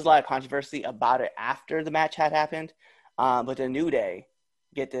there was a lot of controversy about it after the match had happened. But the New Day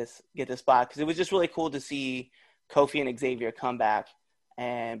get this spot because it was just really cool to see Kofi and Xavier come back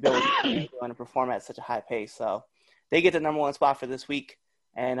and be able to perform at such a high pace. So they get the number 1 spot for this week.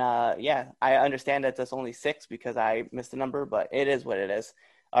 And yeah, I understand that that's only 6 because I missed the number, but it is what it is.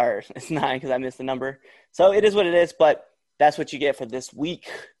 Or it's 9 because I missed the number. So it is what it is, but that's what you get for this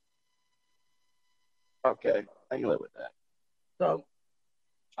week. Okay, I can live with that. So,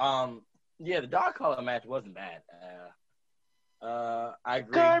 yeah, the dog collar match wasn't bad. I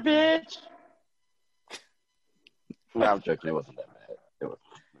agree. Garbage. No, I'm joking. It wasn't that bad. It was.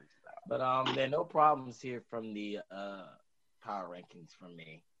 But there are no problems here from the power rankings from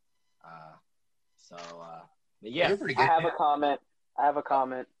me. But yeah, I have a comment.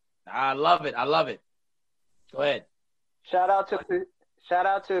 I love it. Go ahead. Shout out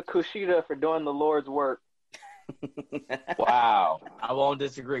to Kushida for doing the Lord's work. Wow. I won't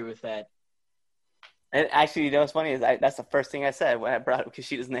disagree with that. And actually, you know what's funny is that's the first thing I said when I brought up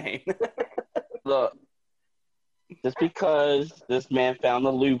Kushida's name. Look, just because this man found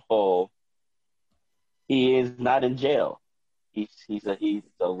the loophole, he is not in jail.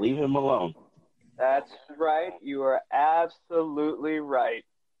 So leave him alone. That's right. You are absolutely right.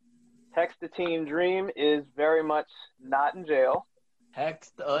 Text the Team Dream is very much not in jail.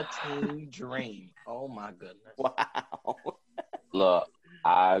 Text a Team Dream. Oh my goodness. Wow. Look,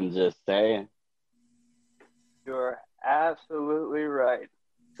 I'm just saying. You're absolutely right.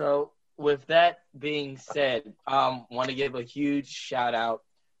 So with that being said, want to give a huge shout out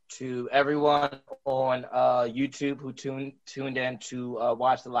to everyone on YouTube who tuned in to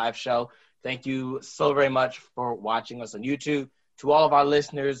watch the live show. Thank you so very much for watching us on YouTube. To all of our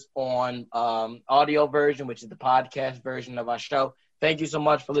listeners on audio version, which is the podcast version of our show, thank you so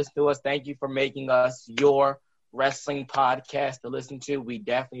much for listening to us. Thank you for making us your wrestling podcast to listen to. We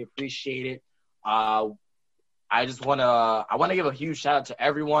definitely appreciate it. I want to give a huge shout out to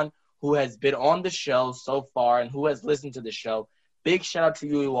everyone who has been on the show so far and who has listened to the show. Big shout out to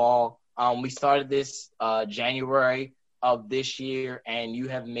you all. We started this January of this year, and you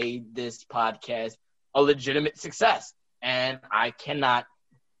have made this podcast a legitimate success. And I cannot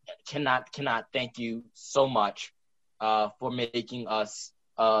thank you so much for making us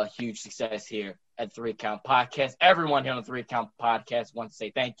a huge success here at 3 Count Podcast. Everyone here on the 3 Count Podcast wants to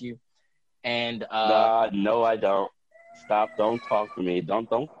say thank you. And no, I don't. Stop! Don't talk to me. Don't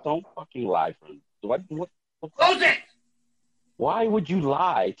fucking lie for me. What? Close it! Why would you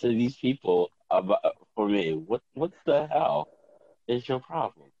lie to these people for me? What the hell is your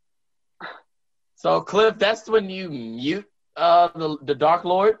problem? So, Cliff, that's when you mute the Dark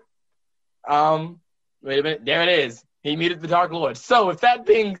Lord. Wait a minute. There it is. He muted the Dark Lord. So, with that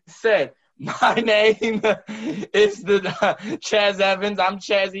being said, My name is the Chaz Evans. I'm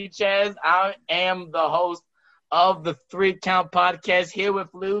Chazzy Chaz. I am the host of the 3 Count Podcast here with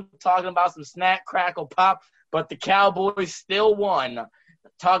Lou, talking about some snack, crackle, pop, but the Cowboys still won.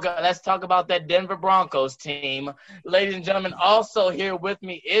 Let's talk about that Denver Broncos team. Ladies and gentlemen, also here with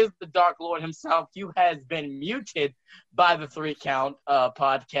me is the Dark Lord himself. You has been muted by the 3 Count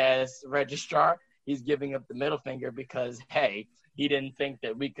Podcast registrar. He's giving up the middle finger because, hey, he didn't think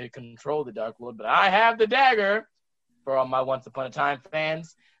that we could control the Dark Lord, but I have the dagger for all my Once Upon a Time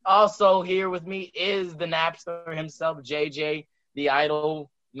fans. Also here with me is the Napster himself, JJ, the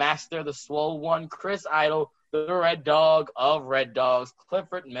Idol Master, the Swole One, Chris Idol, the Red Dog of Red Dogs,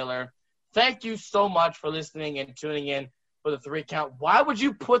 Clifford Miller. Thank you so much for listening and tuning in for the 3 Count. Why would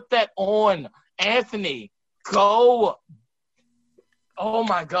you put that on, Anthony? Go. Oh,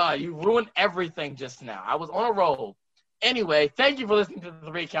 my God. You ruined everything just now. I was on a roll. Anyway, thank you for listening to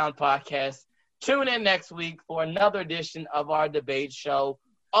the 3 Count Podcast. Tune in next week for another edition of our debate show.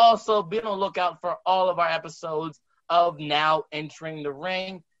 Also, be on the lookout for all of our episodes of Now Entering the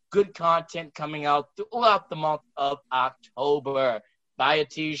Ring. Good content coming out throughout the month of October. Buy a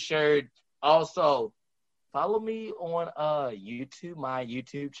T-shirt. Also, follow me on YouTube, my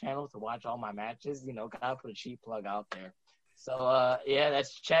YouTube channel, to watch all my matches. You know, gotta put a cheap plug out there. So, yeah,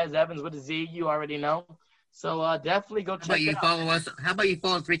 that's Chaz Evans with a Z. You already know. So definitely go check it out. How about you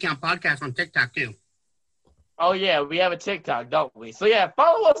follow 3 Count Podcast on TikTok too? Oh yeah, we have a TikTok, don't we? So yeah,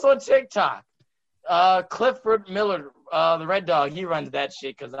 follow us on TikTok. Clifford Miller, the Red Dog, he runs that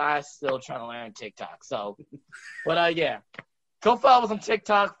shit because I still trying to learn TikTok. So, but yeah, go follow us on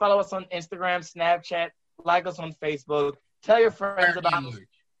TikTok. Follow us on Instagram, Snapchat. Like us on Facebook. Tell your friends about us.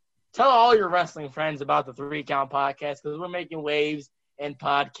 Tell all your wrestling friends about the 3 Count Podcast because we're making waves in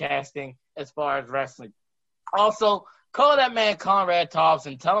podcasting as far as wrestling. Also, call that man Conrad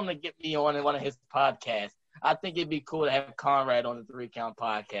Thompson. Tell him to get me on one of his podcasts. I think it'd be cool to have Conrad on the 3 Count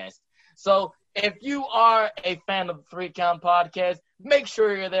Podcast. So if you are a fan of the 3 Count Podcast, make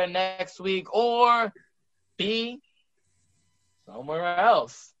sure you're there next week or be somewhere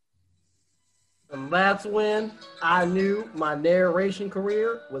else. And that's when I knew my narration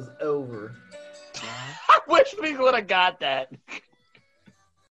career was over. I wish we would have got that.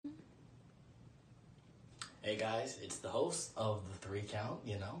 Hey guys, it's the host of the 3 Count,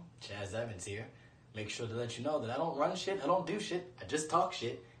 Chaz Evans here. Make sure to let you know that I don't run shit, I don't do shit, I just talk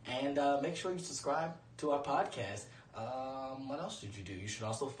shit. And make sure you subscribe to our podcast. What else should you do? You should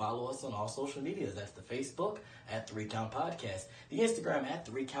also follow us on all social medias. That's the Facebook at 3 Count Podcast, the Instagram at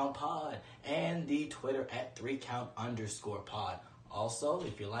 3 Count Pod, and the Twitter at 3Count_pod. Also,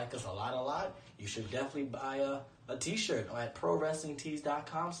 if you like us a lot, you should definitely buy a t-shirt at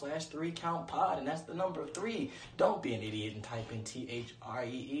prowrestlingtees.com/3countpod, and that's the number 3. Don't be an idiot and type in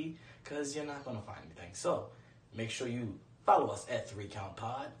THREE because you're not going to find anything. So make sure you follow us at 3 Count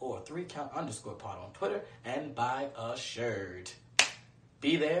Pod or 3Count_pod on Twitter and buy a shirt.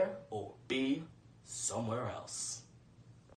 Be there or be somewhere else.